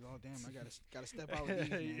like you like, oh damn, I gotta step out with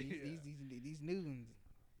these, man. These new ones.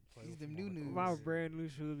 Play These with them them new on the news. My court. brand new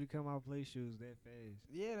shoes become my play shoes that fast.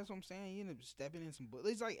 Yeah, that's what I'm saying. You end up stepping in some.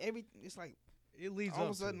 It's like it's like It leads all up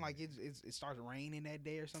of a sudden to like it starts raining that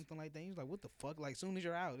day or something like that. You're like, what the fuck? Like, soon as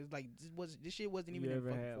you're out, it's like this shit wasn't even You in ever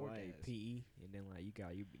fucking had forecast. like PE and then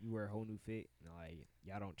like you wear a whole new fit and like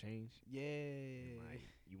y'all don't change Yeah, and like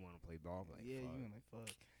you want to play ball, but like yeah, fuck. you like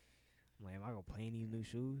fuck. I'm like, am I gonna play in these new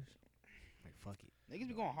shoes? Like fuck it. Niggas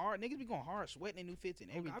be going hard. Niggas be going hard, sweating in new fits and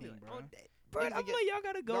everything, bro. Bro, Niggas I'm get- like y'all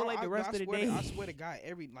gotta go Dog, like the rest of the day. I swear to God,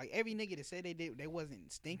 every nigga that said they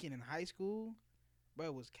wasn't stinking in high school,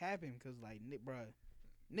 bro, was capping because like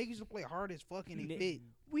niggas used to play hard as fuck and they fit.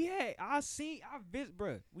 We had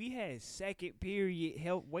bro. We had second period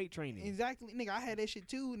help weight training. Exactly, nigga. I had that shit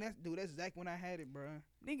too, and that's exactly when I had it, bro.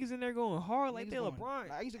 Niggas in there going hard like Niggas they going- LeBron.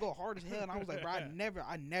 Like, I used to go hard as hell, and I was like, bro,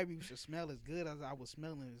 I never used to smell as good as I was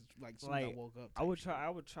smelling like soon as I Like, woke up. I would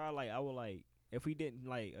try like if we didn't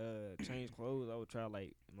like change clothes, I would try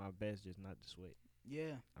like my best just not to sweat.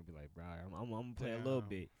 Yeah, I'd be like, bro, I'm gonna play a little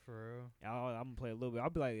bit. For real. I'm gonna play a little bit.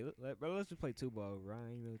 I'll be like, bro, let's just play 2 ball, bro.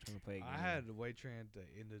 I ain't really trying to play. A game. I had weight train at the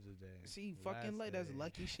end of the day. see, fucking Last that's day.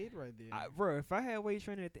 lucky shit right there. Bro, if I had weight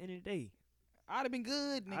training at the end of the day, I'd have been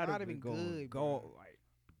good, nigga. I'd have been good, bro. like,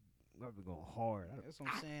 I'd be going hard. That's what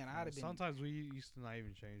I'm saying. I'd have been. Sometimes we used to not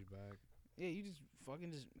even change back. Yeah, you just fucking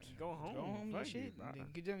just Go home. Go home, Fuck and shit. it,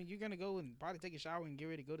 bro. You're gonna go and probably take a shower and get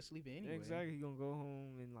ready to go to sleep anyway. Exactly, you gonna go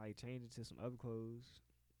home and like change into some other clothes.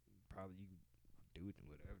 Probably you do it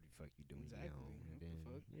whatever the fuck you doing. Exactly. Home, and What the then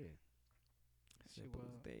fuck? yeah. Shit, Simple well,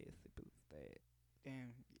 as that. Simple as that. Damn,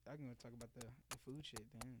 I can talk about the food shit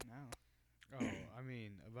then now. Oh, I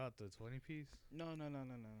mean, about the 20 piece? No.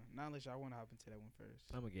 Not unless y'all want to hop into that one first.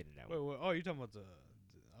 I'm gonna get in that Wait, one. oh, you're talking about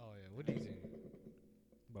oh, yeah. What do you think?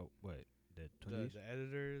 But what? The The 20s?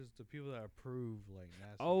 editors, the people that approve, like,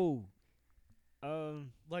 nasty. Oh.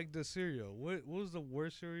 Like the cereal. What was the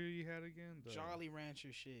worst cereal you had again? The, Jolly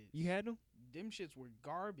Rancher shit. You had them? Them shits were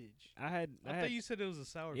garbage. I had. I thought you said it was a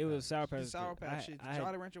Sour It was Patch. Sour The Patch. Sour Patch shit. I The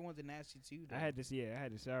Jolly had, Rancher ones are nasty too. Though. I had this. Yeah, I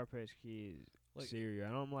had the Sour Patch Kids Like- cereal,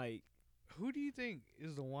 and I'm like, Who do you think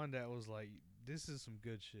is the one that was like, this is some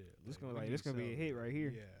good shit? this we gonna need this to gonna be a sell hit it. right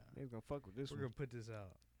here. Yeah. They're gonna fuck with this We're one. going to put this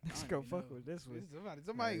out. Let's I go don't even fuck know. with this one.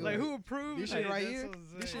 Somebody Like, go- who approved This shit Like, right that's here? what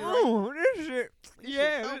I'm This saying. shit Oh, this shit. This Yeah,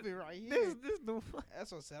 shit this, thumping right here. this the one.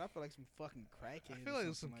 That's what I said. I feel like some fucking crackheads. I feel like it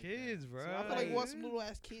was some kids, bro. I feel like it was some little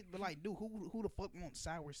ass kids, but like, dude, who the fuck wants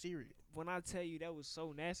sour cereal? When I tell you that was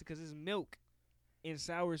so nasty, cause it's milk in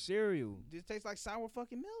sour cereal. This tastes like sour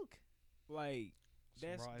fucking milk. Like Some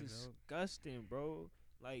that's rye milk. disgusting, bro.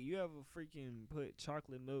 Like you ever freaking put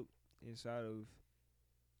chocolate milk inside of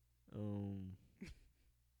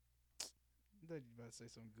I thought you about to say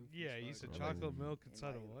some goofy. Yeah, as you fuck. said Like- chocolate milk And,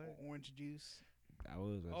 inside of like, what? Orange juice. I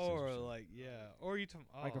was Or like, yeah. Or you talking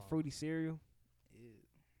like a fruity cereal, Ew.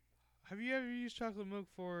 Have you ever used chocolate milk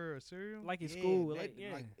for a cereal? like in Yeah, school. that- Like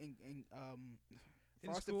yeah, like in in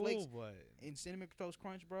Frosted school, Flakes but and Cinnamon Toast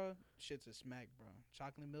Crunch, bro. Shit's a smack, bro.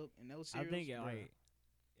 Chocolate milk and those I cereals. think bruh.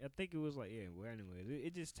 I think it was like yeah. Well, anyways,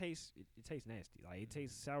 it just tastes it tastes nasty. Like it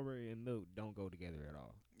tastes sour and milk don't go together at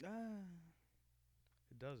all.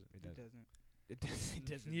 it doesn't. It It doesn't. doesn't. It doesn't. It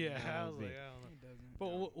doesn't. Yeah, not I one was like, bit. I don't know. It doesn't.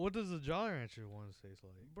 But what does the Jolly Rancher one taste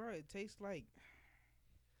like? Bro, it tastes like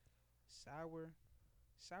sour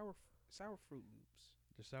Fruit Loops.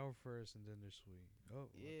 They're sour first and then they're sweet. Oh,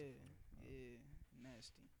 Yeah,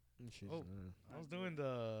 nasty. This shit's, Oh. I was doing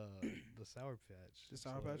the Sour Patch. The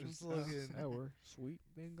Sour So Patch it's one? looking- sour, sweet,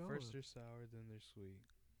 then gone. First they're sour, then they're sweet.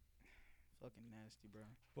 Fucking nasty, bro.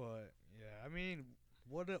 But yeah, I mean,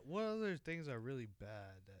 what other things are really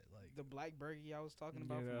bad that like? The black burger I was talking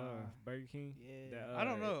about from Burger King. yeah. I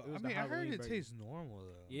don't know. It was I the mean, I heard Halloween it burger. tastes normal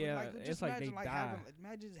though. Yeah, But, like, it's just like they imagine like die.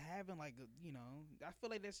 imagine just having like I feel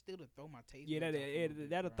like that's still to throw my taste. Yeah, buds off a little bit,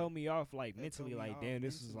 that'll bro. throw me off like That'll throw mentally. me Like, off damn,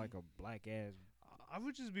 this is mentally. like a black ass. I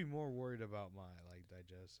would just be more worried about my like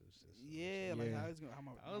digestive system. Yeah, like Yeah. how it's gonna.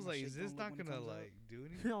 I was like, is this not gonna like do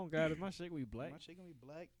anything? Oh God, is my shit gonna be black? My shit gonna be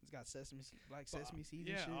black. It's got black sesame seeds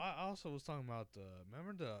Yeah, and shit. I also was talking about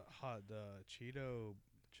remember the Cheeto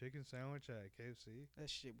chicken sandwich at KFC? That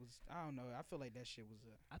shit was. I don't know. I feel like that shit was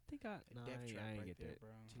I think I a death trap ain't right get there, that. bro.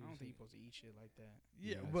 I don't think you're supposed to eat shit like that.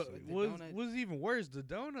 Yeah, Yeah, but like the was donut- was even worse the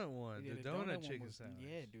donut one, Yeah, the donut one chicken was, sandwich.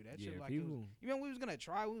 Yeah, dude, that Yeah, shit like it was, people. you know we was gonna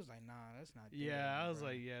try. We was like, nah, that's not. Good, Yeah, I was bro.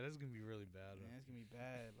 like, yeah, that's gonna be really bad. Man, it's gonna be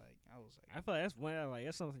bad. Like I was like, I feel like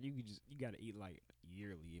that's something you gotta eat like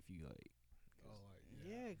yearly if you like.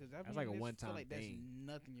 yeah, because That's like a one-time like thing.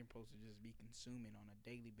 That's nothing you're supposed to just be consuming on a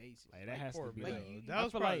daily basis. Like that has to be like, like, you- that I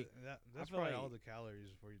was feel probably like that's feel probably like- all the calories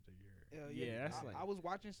for the year. Yeah, that's I was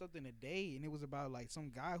watching something today, and it was about like some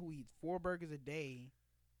guy who eats 4 burgers a day,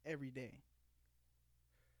 every day.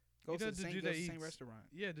 Goes to the same restaurant.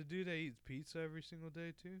 Yeah, the dude that eats pizza every single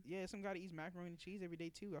day too. Yeah, some guy that eats macaroni and cheese every day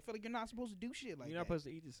too. I feel like you're not supposed to do shit like you're not that. supposed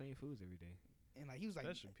to eat the same foods every day. And like he was like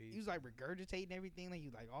Especially he was like regurgitating everything. Like he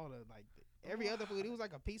was like all the like every other food. It was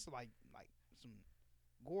like a piece of like some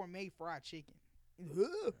gourmet fried chicken.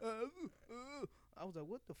 I was like,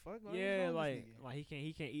 what the fuck? Like, Yeah, what's wrong with like this nigga? like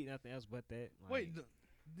he can't eat nothing else but that. Like, Wait, did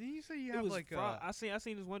you say you it have was like I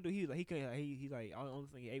seen this one dude. He like the only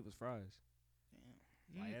thing he ate was fries.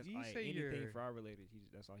 Damn, Like, that's, you like say anything your fry related,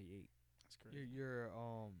 that's all he ate. that's crazy. your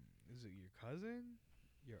is it your cousin,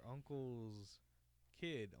 your uncle's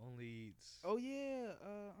kid only eats? Oh yeah,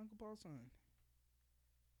 Uncle Paul's son.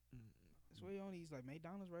 That's what he only eats, like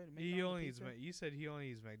McDonald's, right? He McDonald's only eats. pizza? You said he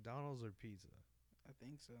only eats McDonald's or pizza I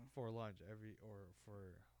think so. for lunch for.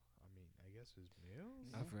 I mean, I guess his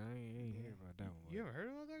meals. Yeah. I ain't Yeah. hear about that one. You haven't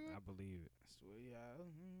heard about that guy? I believe it. I swear,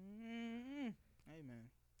 yeah. Hey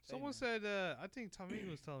man. Someone Hey, said. I think Tommy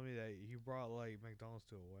was telling me that he brought like McDonald's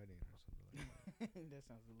to a wedding or something like that. man. That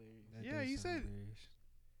sounds hilarious. That Yeah, does he sound said- hilarious.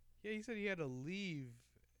 Yeah, he said he had to leave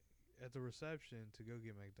at the reception to go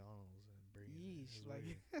get McDonald's and bring it. Yeesh, his like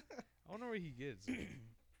wedding. I wonder what he gets.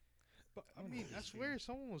 But I wonder mean, what I he's swear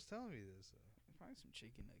someone was telling me this. find some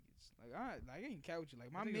chicken nuggets. Like I ain't count with you.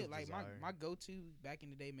 Like my think meal, it's like Desire. my go to back in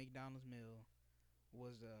the day McDonald's meal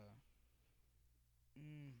was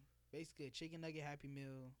basically a chicken nugget Happy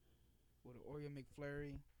Meal with an Oreo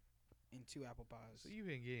McFlurry and 2 apple pies. So you've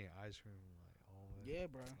been getting ice cream like all that? Yeah,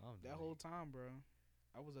 bro. I'm That dying. whole time, bro.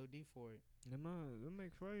 I was OD for it. Them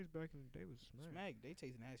McFlurries back in the day was smack. Smack, they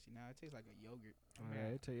taste nasty now. It tastes like a yogurt. Oh,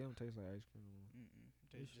 yeah, it don't taste like ice cream.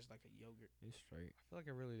 It tastes just like a yogurt. It's straight. I feel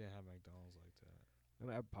like I really didn't have McDonald's like that.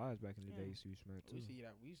 Them apple pies back in the Yeah. day used to be smack We too.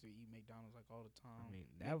 used to eat McDonald's like all the time. I mean,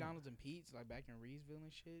 that McDonald's and Pete's, like back in Reedsville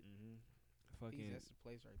and shit. Mm-hmm. Pete's, Fucking that's the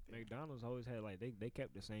place right there. McDonald's always had like they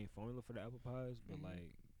kept the same formula for the apple pies, but Mhm.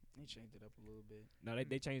 like They changed it up a little bit. no,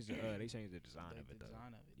 they changed the design The of it though.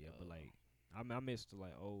 design of it. Yeah, though. but like I missed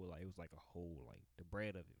like it was like a whole like the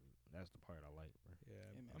bread of it. That's the part I like, bro. Yeah,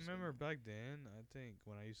 Yeah, man, I so- remember back then. I think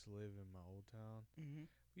when I used to live in my old town, Mhm.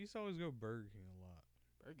 we used to always go Burger King a lot.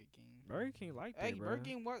 Burger King. Burger King like that, Hey, bro. Burger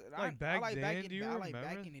King was Like back I like then, back in, do you I like back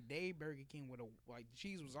remember? in the day. Burger King with the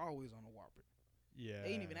cheese was always on a Whopper. Yeah, They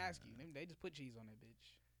didn't even ask you. They just put cheese on that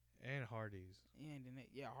bitch. And Hardee's. And then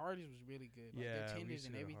Hardee's was really good. Like Yeah, their we tenders used to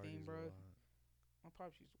and go to everything, Hardee's a bro. lot. My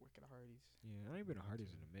pops used to work at a Hardee's. Yeah, I ain't been to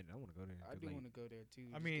Hardee's in a minute. I want to go there. I 'cause, do like, want to go there too.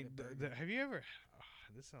 I just mean, get a burger. have you ever?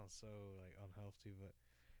 This sounds so like unhealthy, but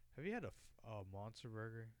have you had a Monster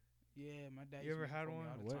Burger? Yeah, my dad. You used to ever make it had for me one?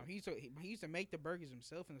 all the What? time. He used to make the burgers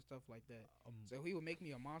himself and stuff like that. So he would make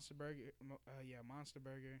me a monster burger. Monster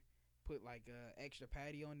burger. Put like extra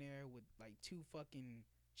patty on there with like 2 fucking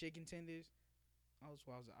chicken tenders. I was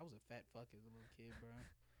a fat fuck as a little kid, bro.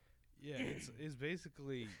 Yeah, it's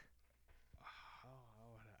basically.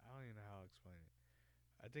 I don't even know how to explain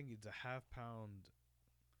it. I think it's a half pound.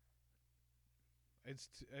 It's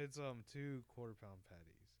 2 quarter-pound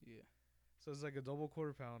patties. Yeah. So it's like a double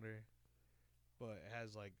quarter pounder, but it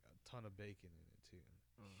has like a ton of bacon in it too.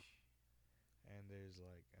 And there's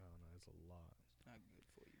like I don't know, it's a lot. It's not good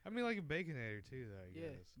for you. I mean, like a baconator too, though. I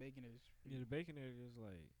Yeah, guess. bacon is. Yeah, the bacon there is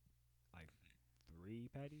like 3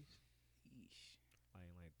 patties, Yeesh.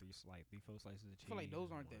 like 3-4 slices of cheese. I feel like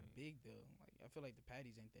those aren't that like- big though. Like I feel like the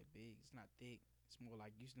patties ain't that big. It's not thick. It's more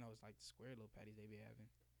like it's like the square little patties they be having.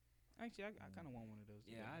 Actually, I kind of want one of those.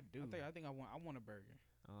 Yeah, today. I do. I think I want a burger.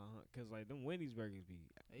 Cause like them Wendy's burgers be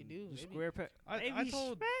They do. the They be- square pack. I They be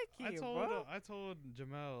told smacking, bro. I told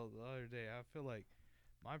Jamel the other day. I feel like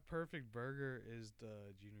my perfect burger is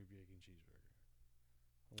the junior bacon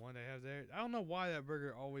cheeseburger. The one they have there. I don't know why that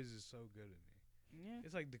burger always is so good to me. Yeah.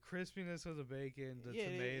 It's like the crispiness of the bacon, the Yeah,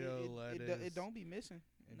 tomato, it lettuce. it don't be missing.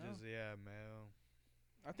 And No. just mayo.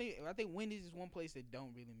 I think Wendy's is one place that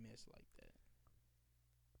don't really miss like that.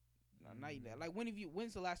 Like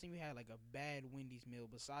when's the last time you had like a bad Wendy's meal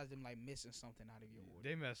besides them like missing something out of your order?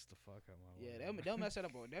 They messed the fuck up my Yeah, order. they'll mess it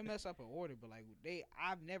up. They'll mess up an order, but like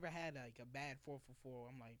I've never had like a bad 4 for 4.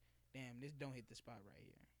 I'm like, damn, this don't hit the spot right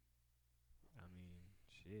here. I mean,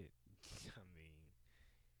 shit. I mean,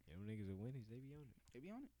 them niggas at Wendy's, they be on it. They be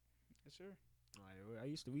on it, yes sir. Like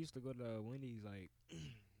we used to go to Wendy's like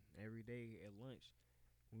every day at lunch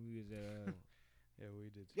when we was at. Yeah,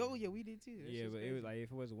 we did. Yo, yeah, we did too. That Yeah, shit's but it was crazy. like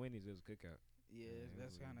if it wasn't Wendy's, it was cookout. Yeah, Yeah,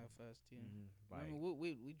 that's we- kind of us too. I Like mean,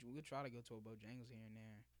 we try to go to a Bojangles here and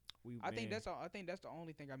there. I think that's the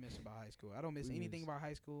only thing I miss about high school. I don't miss We anything miss- about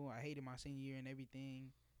high school. I hated my senior year and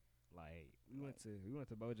everything. like we went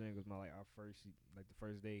to Bojangles our the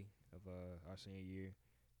first day of our senior year,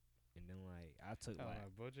 and then like I took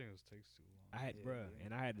Bojangles takes too long. I had Yeah, bruh, yeah.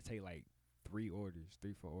 and I had to take like 3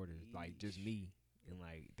 4 orders, like just Yeesh. me, and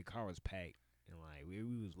like the car was packed, and like we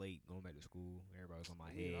was late going back to school. Everybody was on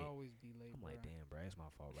my We'd head. always be late. I'm like, bruh. damn, bro, it's my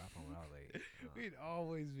fault. Bro. I found out late. We'd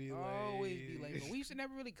always be late. Always be late. But we used to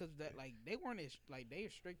never really, cause that like they weren't as like they were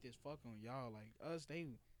strict as fuck on y'all. Like us, they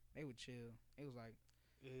would chill. It was like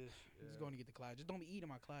just going to get the class. Just don't be eating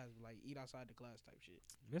my class, but like eat outside the class type shit.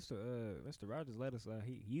 Mr. Rogers let us.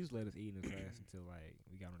 He used to let us eat in his class until like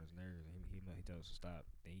we got on his nerves. And he told us to stop.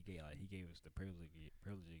 Then he gave us the privilege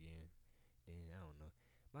again. Then I don't know.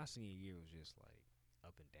 My senior year was just like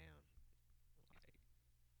up and down,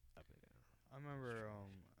 like up and down. I remember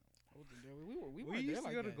We we used there to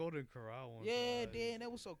like go to that. Golden Corral one Yeah, time. damn,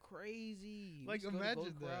 that was so crazy. Like, We used to go to imagine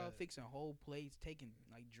Golden Corral, that. fixing whole plates, taking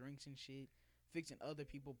like drinks and shit, fixing other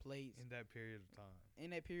people's plates in that period of time. in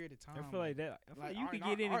that period of time. I feel like that. I feel like you our- could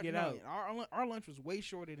our- get in our- and get no, out. Our lunch was way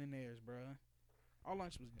shorter than theirs, bruh. Our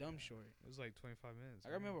lunch was dumb short. It was like 25 minutes.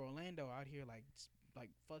 Like, I remember Orlando out here like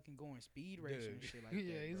fucking going speed racing and Dude. shit like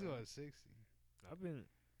yeah, that. he's bruh. going 60.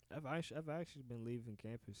 I've actually been leaving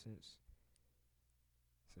campus since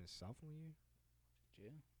sophomore year.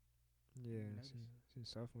 Yeah. Yeah, Notice. since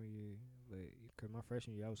sophomore year. But cause my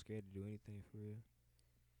freshman year I was scared to do anything for real.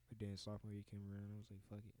 But then sophomore year came around, I was like,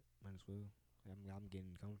 fuck it, might as well. I'm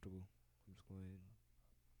getting comfortable. I'm just going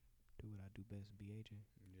to do what I do best, be agent.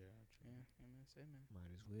 Yeah, true. Yeah, man, say man.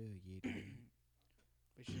 Might as well, yeah. dude.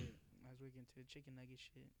 But shit, as we get into the chicken nugget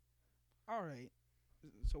shit. All right.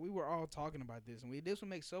 So we were all talking about this, and this would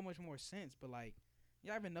make so much more sense. But like,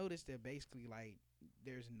 y'all ever noticed that basically like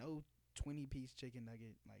there's no 20-piece chicken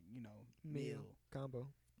nugget meal. Combo.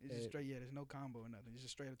 It's just straight. Yeah, there's no combo or nothing. It's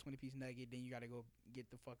just straight up 20-piece nugget. Then you gotta go get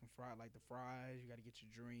the fucking the fries. You gotta get your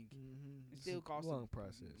drink. Mm-hmm. It still costs long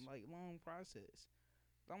process. Like long process.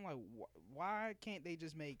 So I'm like, why can't they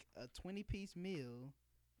just make a 20-piece meal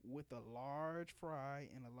with a large fry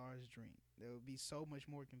and a large drink? That would be so much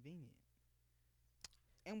more convenient,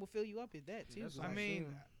 and will fill you up at that too. That's So what I like, mean,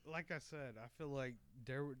 like I said, I feel like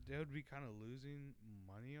they would be kind of losing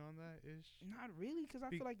money on that ish. not really, because I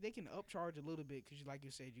feel like they can upcharge a little bit. Because like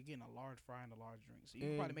you said, you're getting a large fry and a large drink, so you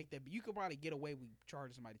can probably And- make that. You could probably get away with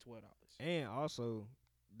charging somebody $12. And also,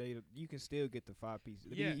 you can still get the 5-piece.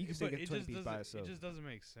 Yeah, you can still but get it 20 just piece doesn't. by itself. It just doesn't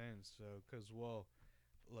make sense. So, cause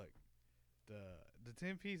look, the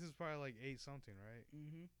 10-piece is probably like 8 something, right?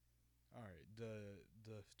 Mm-hmm. All right,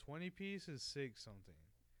 the 20-piece is 6 something.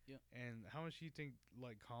 Yep. And how much do you think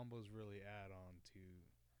like combos really add on to?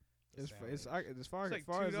 The As far sandwich? as far It's like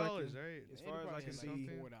as I can, $2, right? as far as I can see,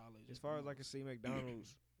 $4. as far as I can see,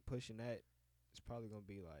 McDonald's pushing that, it's probably gonna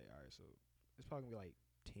be like, all right, so it's probably gonna be like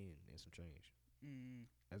 10 and some change. Mm.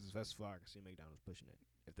 That's as far as I can see McDonald's pushing it.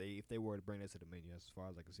 If they were to bring that to the menu, that's as far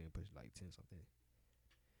as I can see them pushing like 10 something.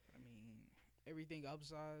 I mean, everything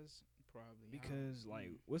upsize probably Because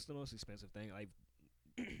like, what's the most expensive thing like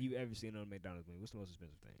you ever seen on a McDonald's menu? What's the most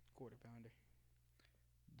expensive thing? quarter pounder.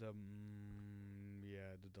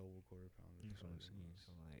 The double quarter pounder. is That's what I'm probably the saying. most.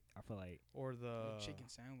 So like, I feel like Or the chicken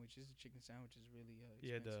sandwich. The chicken sandwich is really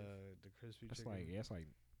Yeah, expensive. the crispy that's chicken. that's like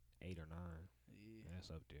 8 or 9. Yeah. That's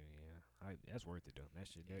up there. Yeah, that's worth it though. That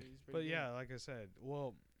shit. Yeah, That, it's pretty But good. yeah, like I said,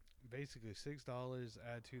 well, basically $6,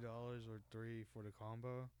 add $2 or $3 for the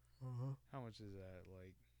combo. How much is that?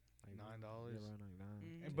 Like, like $9? Yeah, around like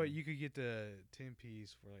 9. Mhm. but you could get the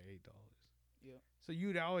 10-piece for like $8. Yep. So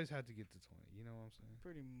you'd always have to get the 20. You know what I'm saying?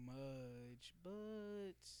 Pretty much,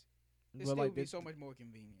 but It But still like be the, so much more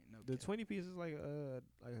convenient. No the cap. 20 piece is like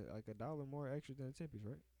 $1 more extra than the 10 piece,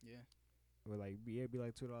 right? Yeah. Or like it'd be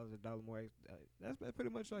like $2 $1 more. That's pretty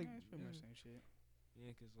much like Yeah, it's pretty much the same shit.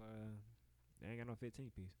 yeah, 'cause they ain't got no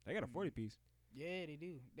 15 piece. They got a 40 piece. Yeah, they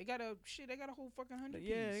do. They got a whole fucking 100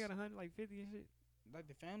 Yeah, piece. they got 100 like 50 and shit. Like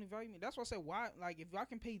the family value. That's why I said why. Like if I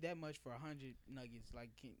can pay that much for 100 nuggets, like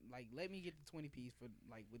let me get the 20 piece for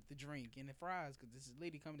like with the drink and the fries, because this is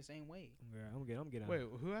literally coming the same way. Yeah, I'm getting. Wait,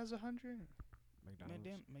 who has 100?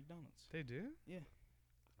 McDonald's. They do?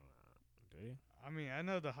 Do you? I mean, I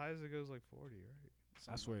know the highest it goes like 40, right?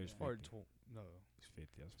 I swear it's Or 50. no, It's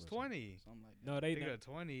 50. I it's swear 20. Something like that. No, They they got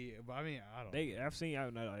 20, but I mean, I don't. I've seen.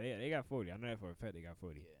 They got 40. I know that for a fact. They got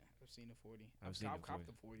 40. Yeah, I've seen the 40. I've seen the copped 40.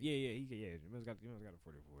 the 40. Yeah. You must got a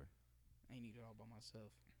 44. I ain't eat it all by myself,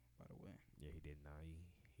 by the way. Yeah, he did. Nah,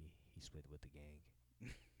 he split with the gang.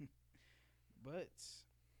 But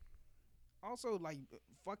also, like,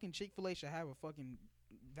 fucking Chick-fil-A should have a fucking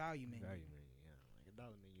value menu. Value menu, yeah, like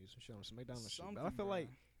 $1 menu, some shit on some McDonald's shit. But I Something, feel like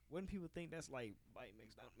bruh. when people think that's like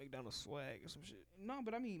McDonald's swag or some shit. No,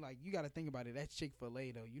 but I mean, like, you got to think about it. That's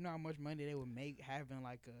Chick-fil-A, though. You know how much money they would make having,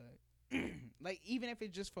 like, a... like, even if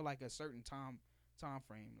it's just for, like, a certain time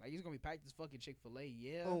frame. Like, it's going to be packed as fucking Chick-fil-A,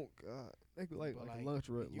 yeah. Oh God, like But, a lunch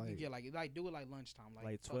run, You can get, like, do it, like, lunchtime.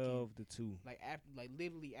 like fucking- 12 to 2. Like, after, like,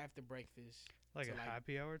 literally after breakfast. like to, a like,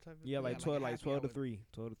 happy hour type of Yeah, thing? like like 12, a like happy 12 to hour. 3,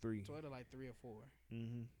 12 to 3. 12 to, like, 3 or 4.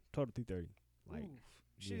 12 to 3:30. Like Oof.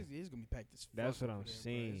 Shit is gonna be packed as fuck. That's what over I'm there, bro.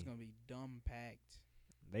 saying. It's gonna be dumb packed.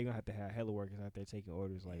 they gonna have to have hella workers out there taking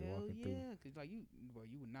orders, like Hell walking yeah, through. cause like you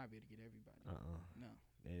would not be able to get everybody. No.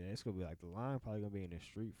 Yeah, it's gonna be like the line probably gonna be in the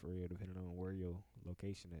street for real, depending on where your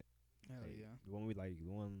location at. Hell Like, yeah. The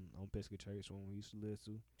one on Piscatary, the one we used to live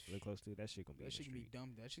to, live close to. That shit gonna be. That in shit the can be street.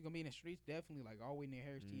 dumb. That shit gonna be in the streets, definitely, like all the way near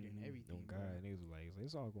Harris Teeter and everything. Oh bro. God, niggas was like,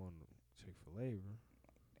 it's all going to Chick-fil-A, bro.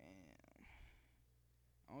 Damn.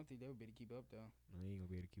 I don't think they would be able to keep up though. No, they ain't gonna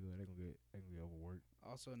be able to keep up. They gonna be overworked.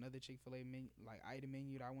 Also, another Chick-fil-A menu, like item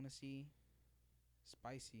menu that I want to see,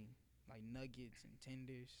 spicy, like nuggets and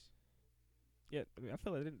tenders. Yeah, I mean, I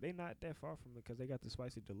feel like they not that far from it because they got the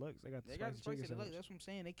spicy deluxe. They got the They got spicy spicy chicken deluxe. sandwich. That's what I'm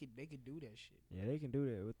saying. They could do that shit. Yeah, they can do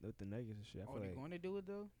that with the nuggets and shit. I Oh, feel they like going to do it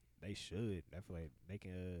though? they should. I feel like they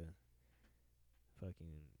can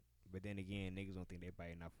fucking. But then again, niggas don't think they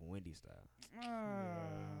biting off from Wendy's style.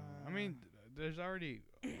 I mean, there's already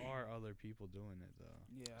are other people doing it though.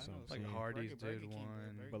 Yeah, I So know. I'm saying- Like Hardee's Burger did King,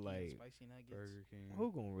 one. Burger But, King, like, spicy nuggets. Burger King.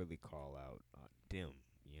 Who gonna really call out them?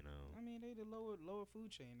 You know, I mean, they the lower food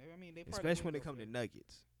chain. I mean, they especially when it come to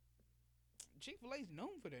nuggets. Chick-fil-A's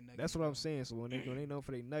known for their nuggets. That's what I'm though. saying. So when they know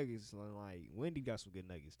for their nuggets, like Wendy got some good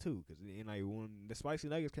nuggets too. Cause like when the spicy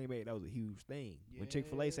nuggets came out, that was a huge thing. When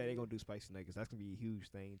Chick-fil-A said they Yeah. gonna do spicy nuggets, that's gonna be a huge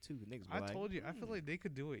thing too. The niggas be I like, told you, I feel like they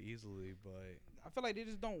could do it easily, but I feel like they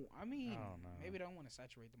just don't. I mean, I don't know. maybe they don't want to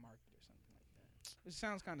saturate the market or something like that. It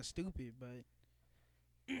sounds kind of stupid, but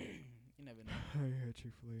you never know. I had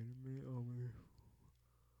Chick-fil-A in a minute. Oh man,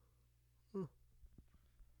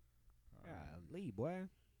 golly, boy,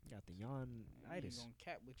 got the I ain't yawn-itis. gonna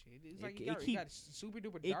cap with you. It's It- like it it keep- got super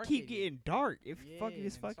duper It dark. keep in here. getting dark. It Yeah, fucking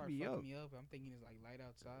it's and it fucking start me up. me up. I'm thinking it's like light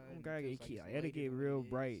outside. Oh and God, feels it like keep it's it'll later get than what real it is.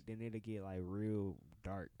 bright, then it'll get like real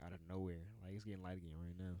dark out of nowhere. Like it's getting light again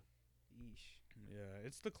right now. Yeesh. yeah,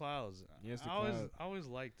 it's the clouds. Yeah, it's the I cloud. always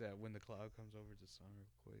like that when the cloud comes over the sun real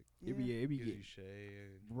quick. It be Gives you get,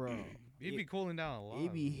 shade. bro. It'd be cooling down a lot.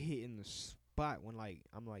 It be hitting the spot when like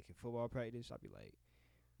I'm like in football practice. I be like,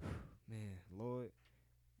 man, Lord,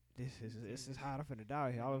 this is hot. I'm finna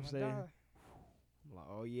die here. All of a sudden, I'm like,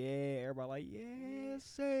 oh yeah, everybody like, yes,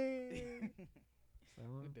 sir. So,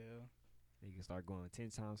 What the hell? you can start going 10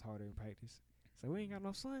 times harder in practice. So we ain't got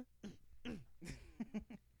no sun. Damn.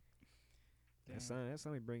 That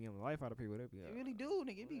sun be bringing life out of people. They be It really do,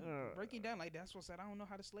 nigga. It be uh, breaking down like that's what I said. I don't know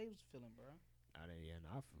how the slaves was feeling, bro. I didn't, yeah,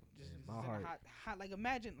 nah, I feel, Just, man, just my in a heart. hot, like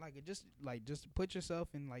imagine, just put yourself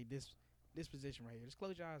in like this position right here. Just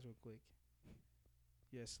close your eyes real quick.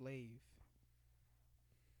 You're a slave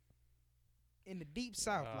in the deep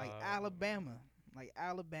south, like Alabama,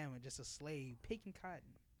 just a slave picking cotton.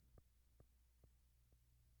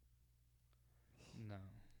 No.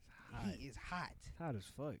 Hot. He is hot. Hot as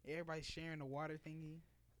fuck. Everybody's sharing the water thingy.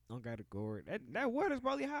 Don't got a gourd. That water's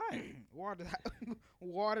probably hot. Water's hot.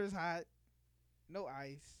 Water's hot. No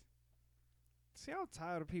ice. See, I'm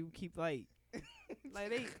tired of people keep like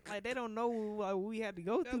they don't know like what we had to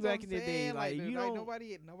go That's through what back I'm in the day. saying, Like dude, you like,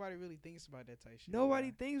 don't. nobody really thinks about that type shit.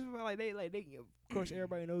 Nobody bro. thinks about they. Of course,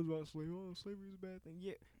 everybody knows about slavery. Oh, slavery is a bad thing.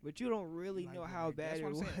 Yeah, but you don't really Like, know like, how bad that's it what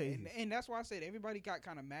I'm was. saying. And that's why I said everybody got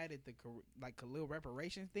kind of mad at the Khalil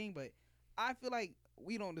reparations thing, but I feel like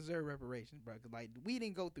we don't deserve reparations, bro. Cause like we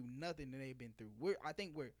didn't go through nothing that they've been through. I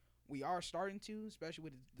think we are starting to, especially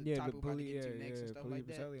with the topic we're about to get to next and stuff like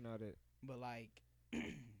that. And all that. But like,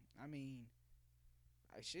 I mean,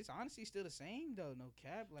 shit's honestly still the same though. No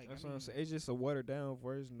cap. Like That's what I'm saying. It's just a watered down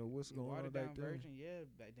version of what's going on back then. Version, yeah,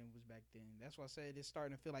 back then was back then. That's why I said it's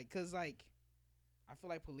starting to feel like, cause like, I feel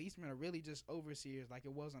like policemen are really just overseers, like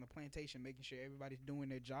it was on a plantation, making sure everybody's doing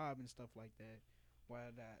their job and stuff like that.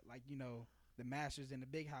 While that, like, you know, the masters in the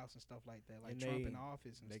big house and stuff like that, like and Trump in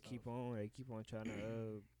office and they stuff. They keep on trying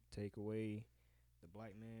to take away the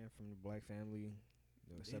black man from the black family.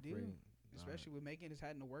 They do. Especially with making this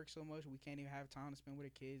having to work so much, we can't even have time to spend with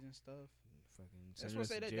our kids and stuff. That's what I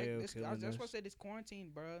say. That's what I said. This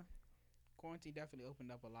quarantine, bro. Quarantine definitely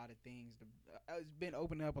opened up a lot of things. It's been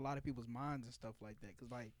opening up a lot of people's minds and stuff like that. Cause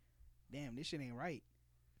like, damn, this shit ain't right.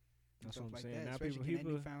 That's what I'm like saying. That. Now Especially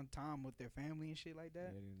people found time with their family and shit like that.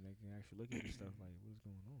 Yeah, they can actually look at this stuff like, what's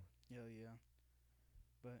going on? Hell yeah.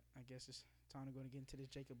 But I guess it's time to go to get into this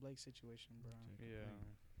Jacob Blake situation, bro. Yeah.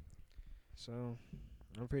 So,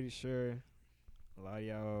 I'm pretty sure a lot of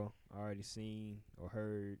y'all already seen or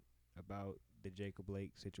heard about the Jacob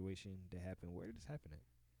Blake situation that happened. Where did this happen at?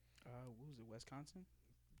 What was it, Wisconsin?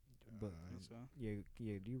 But so. yeah. Do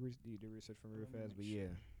you research from real fast? But yeah,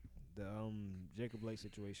 the Jacob Blake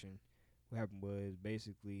situation. What happened was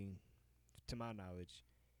basically, to my knowledge,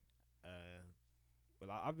 well,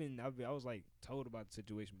 I was like told about the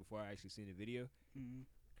situation before I actually seen the video, and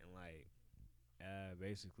like,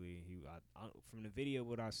 basically from the video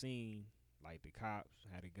what I seen, like the cops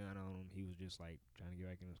had a gun on him. He was just like trying to get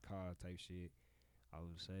back in his car type shit. All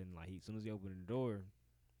of a sudden, like as soon as he opened the door,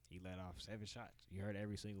 he let off 7 shots. You heard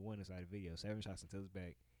every single one inside the video. 7 shots into his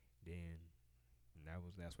back. Then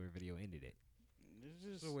that's where the video ended at.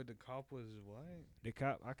 So wait, the cop was what? The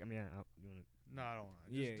cop, I don't know.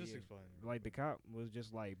 Just explain. Like the cop was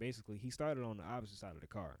just like basically he started on the opposite side of the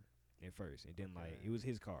car at first, and then like it was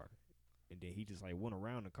his car, and then he just like went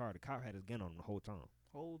around the car. The cop had his gun on him the whole time.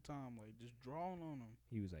 Like just drawing on him.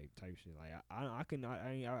 He was like type shit. Like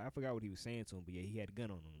I forgot what he was saying to him, but yeah, he had a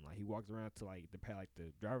gun on him. Like he walked around to like the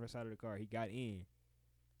driver's side of the car. He got in,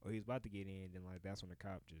 or he was about to get in. Then like that's when the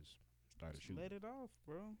cop just started shooting. Let it off,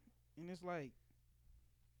 bro. And it's like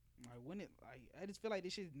I just feel like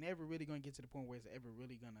this shit's never really gonna get to the point where it's ever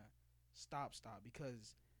really gonna stop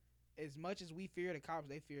because as much as we fear the cops,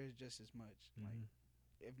 they fear us just as much, like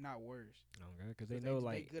if not worse. Okay, because they know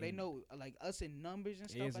they know like us in numbers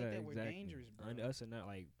and stuff like that. We're dangerous, bro. Us and not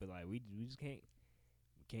like, but like we just can't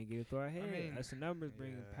get it through our head. I mean, us and numbers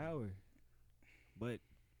bring power, but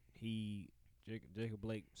Jacob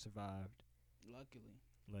Blake survived.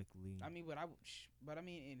 Luckily. I mean, but I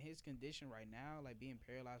mean, in his condition right now, like being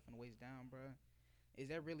paralyzed from the waist down, bro, is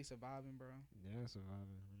that really surviving, bro? Yeah,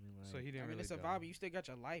 surviving. I mean, like, so he didn't. It's surviving. You still got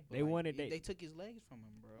your life. But they took his legs from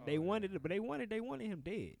him, bro. They wanted it, but they wanted him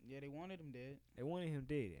dead. Yeah, they wanted him dead. They wanted him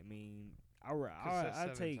dead. I mean,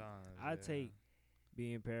 I take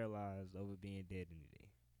being paralyzed over being dead any day.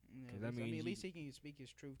 Because I mean, at least he can speak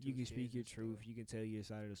his truth. You can speak your truth. You can tell your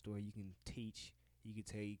side of the story. You can teach. You can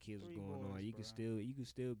tell your kids what's going on. You can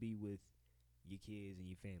still be with your kids and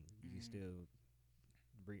your family. You can still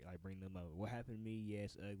bring them up. What happened to me? Yeah,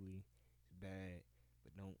 it's ugly, it's bad,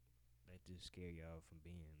 but don't let this scare y'all from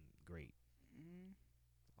being great.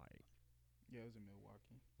 Like, yeah, it was in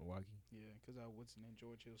Milwaukee. Yeah, because Woodson and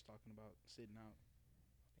George Hill's talking about sitting out.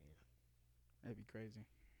 Damn, that'd be crazy.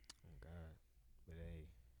 Oh God, but hey,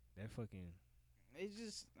 that fucking. It's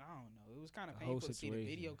just, I don't know. It was kind of painful to see the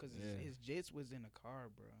video because his jits was in the car,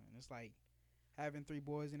 bro. And it's like having 3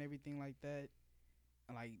 boys and everything like that.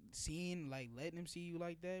 And like letting him see you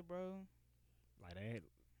like that, bro. Like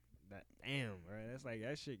that damn, bro. That's like,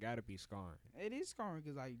 that shit gotta be scarring. It is scarring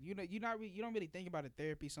because like, you don't really think about a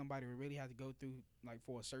therapy somebody would really have to go through like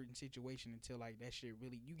for a certain situation until like that shit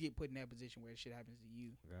really, you get put in that position where shit happens to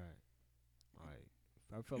you. Right. Like,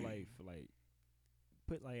 I feel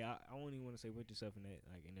like I don't even want to say put yourself in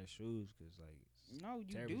their shoes, because like, no,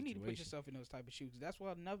 you do need to put yourself in those type of shoes. That's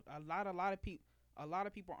why a lot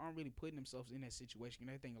of people aren't really putting themselves in that situation.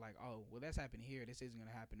 They think like, oh, well, that's happened here. This isn't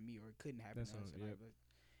gonna happen to me, or it couldn't happen to us.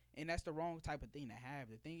 And that's the wrong type of thing to have.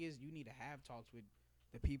 The thing is, you need to have talks with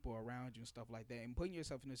the people around you and stuff like that, and putting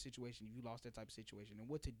yourself in a situation if you lost that type of situation and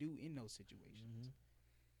what to do in those situations.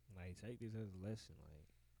 Like, take this as a lesson.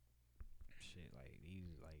 Like, shit, like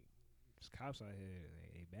these cops out here,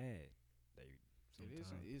 they bad.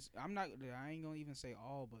 I ain't gonna even say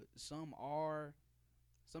all, but some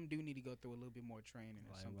do need to go through a little bit more training.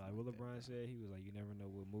 Or something like what LeBron said, he was like, you never know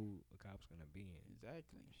what mood a cop's gonna be in.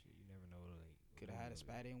 Exactly. Shit, you never know. Like, could have had a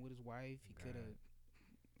spat in with his wife. He could have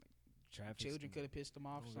children could have pissed him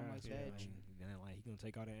off, Oh, something gosh, like that. Then like he gonna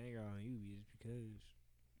take all that anger out on you just because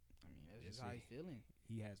I mean, that's That's just how it. he's feeling.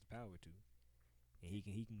 he has the power to, and he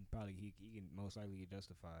can probably he can most likely get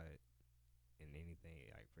justified in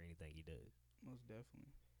anything like for anything he does. Most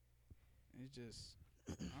definitely. It's just,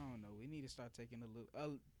 I don't know. We need to start taking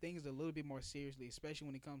things a little bit more seriously, especially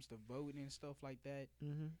when it comes to voting and stuff like that,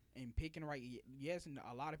 and picking right. Yes, and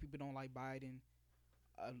a lot of people don't like Biden.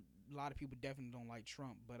 A lot of people definitely don't like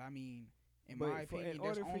Trump. But I mean, in But my for- in opinion,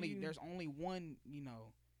 order for you- there's only one.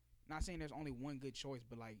 Not saying there's only one good choice,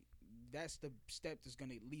 but like that's the step that's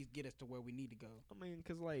gonna at least get us to where we need to go. I mean,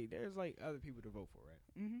 cause like there's like other people to vote for, right?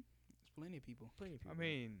 Mm-hmm. There's plenty of people. Plenty of people. I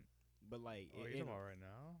mean, but like, oh, you're talking about right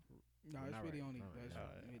now? No, Well, it's not really right- only. not right That's now.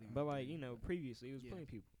 really but only like three. previously it was Yeah. plenty of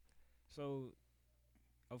people. So,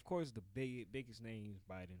 of course, the biggest names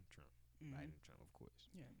Biden, Trump, Mhm. Biden, Trump, of course.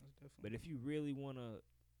 Yeah, most definitely. But if you really wanna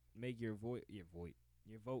make your vote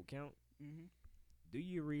count, do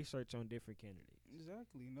your research on different candidates.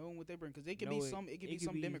 Exactly, knowing what they bring, because it could Know be it- some. It could it be could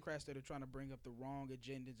some be- Democrats that are trying to bring up the wrong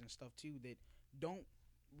agendas and stuff too that don't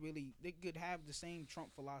really. They could have the same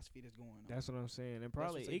Trump philosophy that's going on. That's what I'm saying. And what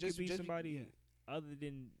probably I'm saying. it could Just- be just be- somebody yeah. other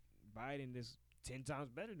than Biden that's 10 times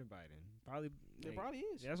better than Biden. Probably. There like, probably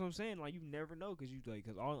is. That's what I'm saying. Like you never know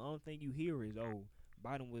because all thing you hear is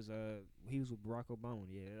Biden was he was with Barack Obama.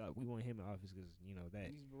 Yeah, we want him in office because that.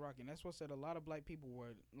 He's Barack, and that's what said a lot of black people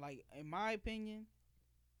were like. In my opinion,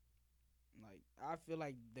 like I feel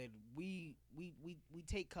like that we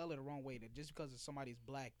take color the wrong way. That just because somebody's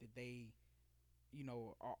black, that they,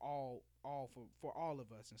 are all for all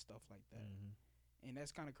of us and stuff like that. And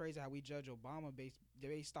that's kind of crazy how we judge Obama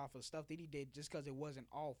based off of stuff that he did just because it wasn't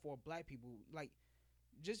all for black people. Like,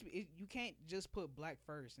 you can't just put black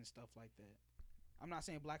first and stuff like that. I'm not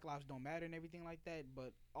saying black lives don't matter and everything like that,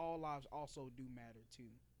 but all lives also do matter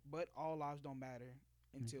too. But all lives don't matter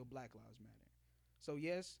until black lives matter. So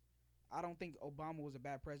yes, I don't think Obama was a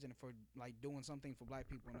bad president for like doing something for black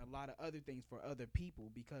people and a lot of other things for other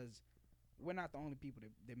people because we're not the only people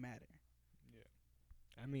that matter.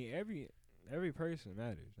 I mean, every person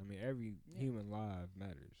matters. I mean, every human life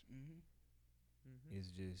matters.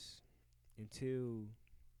 It's just until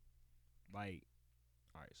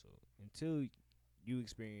until you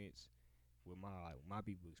experience what my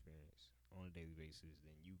people experience on a daily basis,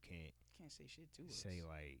 then you can't say shit to us. say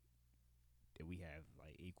like that we have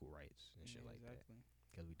like equal rights and shit like that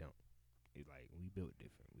because we don't. It's like we built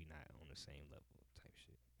different. We not on the same level type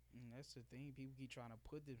shit. And that's the thing. People keep trying to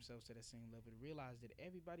put themselves to that same level to realize that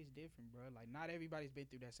everybody's different, bro. Like, not everybody's been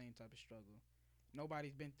through that same type of struggle.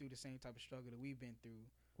 Nobody's been through the same type of struggle that we've been through.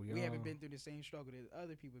 We haven't been through the same struggle that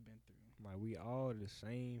other people have been through. Like, we all the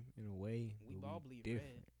same in a way. We all bleed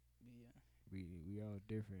different. red. Yeah. We all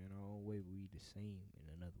different in our own way, but we the same in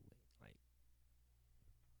another way. Like,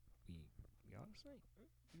 we all the same.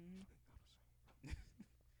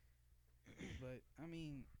 But, I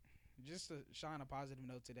mean, just to shine a positive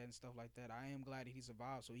note to that and stuff like that, I am glad that he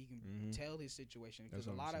survived so he can tell his situation. Because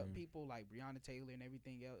a lot of people like Breonna Taylor and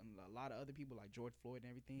everything else, and a lot of other people like George Floyd and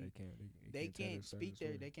everything, they can't speak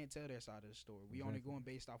they can't tell their side of the story. We only going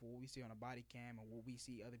based off of what we see on a body cam and what we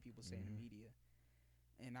see other people say in the media.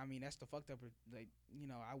 And I mean, that's the fucked up. Like,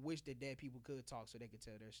 I wish that dead people could talk so they could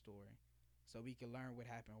tell their story, so we could learn what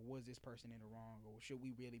happened. Or was this person in the wrong, or should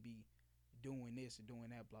we really be doing this or doing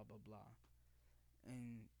that? Blah blah blah.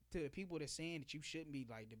 And to the people that's saying that you shouldn't be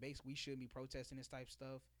like we shouldn't be protesting this type of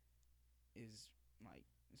stuff is like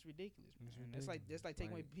it's ridiculous, man. That's like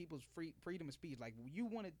taking away people's freedom of speech. Like you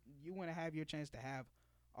want to have your chance to have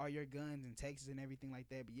all your guns in Texas and everything like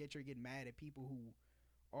that, but yet you're getting mad at people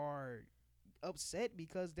who are upset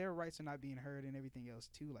because their rights are not being heard and everything else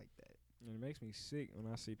too like that. And it makes me sick when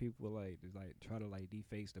I see people like try to like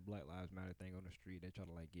deface the Black Lives Matter thing on the street. They try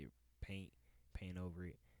to like get paint over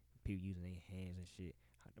it. People using their hands and shit.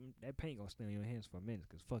 That paint gonna stay on your hands for a minute,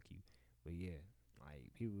 cause fuck you. But yeah,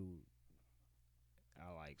 like people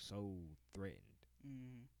are like so threatened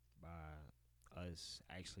by us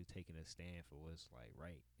actually taking a stand for what's like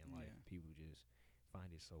right in life. People just find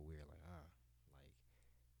it so weird. Like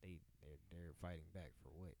like they're fighting back for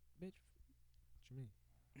what, bitch? What you mean?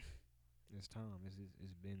 It's time.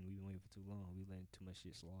 We've been waiting for too long. We letting too much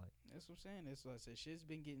shit slide. That's what I'm saying. That's what I said. Shit's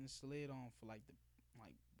been getting slid on for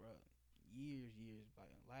bruh, years, like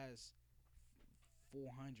last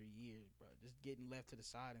 400 years, bro. Just getting left to the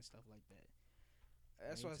side and stuff like that.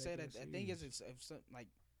 That's what I said. I think it's like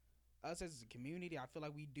us as a community. I feel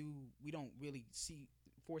like we don't really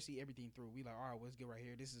foresee everything through. We like, all right, let's get right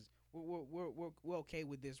here. This is we're okay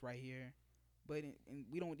with this right here, but and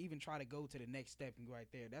we don't even try to go to the next step and go right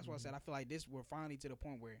there. That's why I said I feel like we're finally to the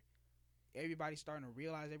point where everybody's starting to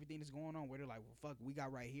realize everything that's going on. Where they're like, well, fuck, we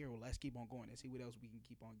got right here. Well, let's keep on going and see what else we can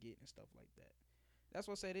keep on getting and stuff like that. That's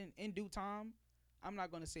what I said. In due time, I'm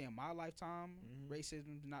not gonna say in my lifetime,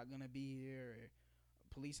 racism's not gonna be here. Or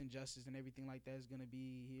police injustice and everything like that is gonna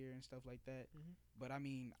be here and stuff like that. But I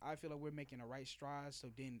mean, I feel like we're making the right strides. So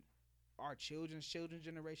then, our children's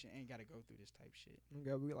generation ain't gotta go through this type shit.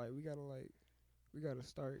 We gotta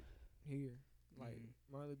start here. Like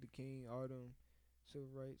Martin Luther King, all them civil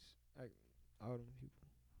rights, like all them people.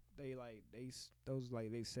 They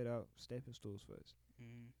set out stepping stools for us.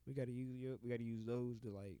 We gotta use those to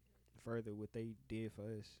like further what they did for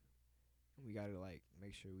us. We gotta like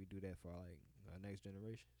make sure we do that for our next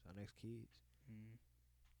generations, our next kids.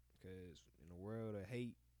 Because in a world of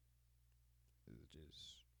hate,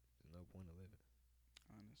 there's no point in living.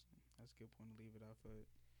 Honestly, that's a good point to leave it off of.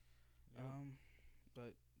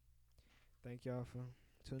 But thank y'all for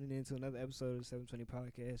tuning in to another episode of the 720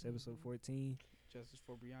 Podcast, episode 14. Justice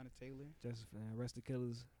for Breonna Taylor. Justice for arrest the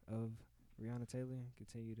killers of Breonna Taylor.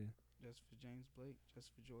 Continue to justice for James Blake.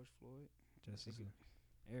 Justice for George Floyd. Justice for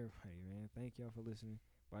everybody, man. Thank y'all for listening.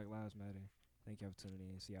 Black Lives Matter. Thank y'all for tuning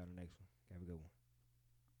in. See y'all in the next one. Have a good one.